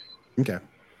Diamond. Okay,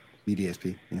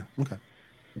 BDSP. Yeah. Okay.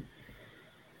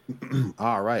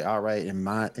 All right. And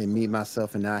me,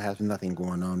 myself, and I have nothing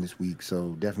going on this week,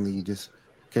 so definitely just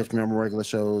catch me on my regular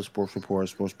shows, Sports Report,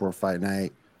 Sports Report Fight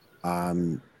Night.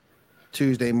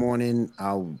 Tuesday morning,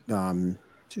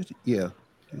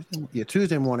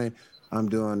 Tuesday morning,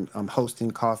 I'm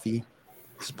hosting Coffee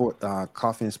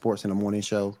and Sports in the Morning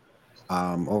show,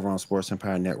 over on Sports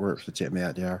Empire Network. So check me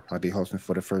out there. I'll be hosting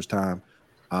for the first time.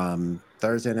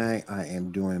 Thursday night, I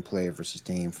am doing Player versus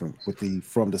Team from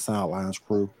the Sidelines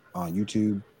crew on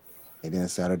YouTube. And then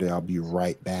Saturday, I'll be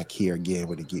right back here again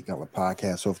with the Geek Gauntlet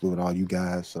podcast, hopefully with all you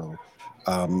guys. So,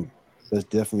 let's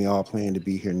definitely all plan to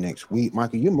be here next week.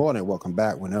 Michael, you're more than welcome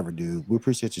back whenever, dude. We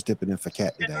appreciate you stepping in for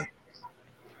Kat today.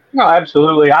 No,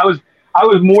 absolutely. I was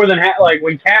more than like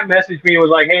when Kat messaged me and was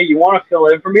like, "Hey, you want to fill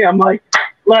in for me?" I'm like,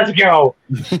 "Let's go,"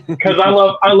 because I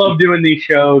love doing these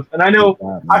shows, and I know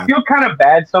I feel kind of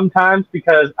bad sometimes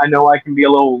because I know I can be a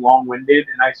little long-winded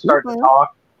and I start to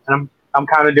talk, and I'm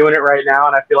kind of doing it right now,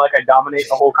 and I feel like I dominate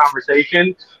the whole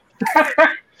conversation.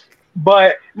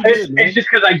 But it's just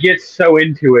because I get so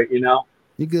into it, you know.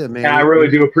 You're good, man. And I really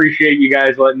do appreciate you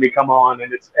guys letting me come on,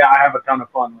 and I have a ton of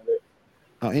fun with it.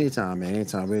 Oh, anytime, man.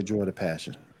 Anytime. We enjoy the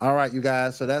passion. All right, you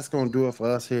guys. So that's going to do it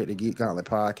for us here at the Geek Gauntlet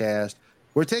Podcast.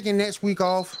 We're taking next week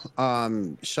off.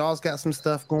 Shaw's got some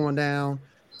stuff going down,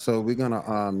 so we're going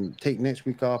to take next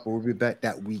week off, but we'll be back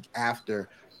that week after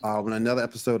with another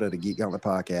episode of the Geek Gauntlet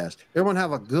Podcast. Everyone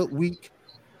have a good week.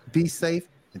 Be safe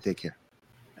and take care.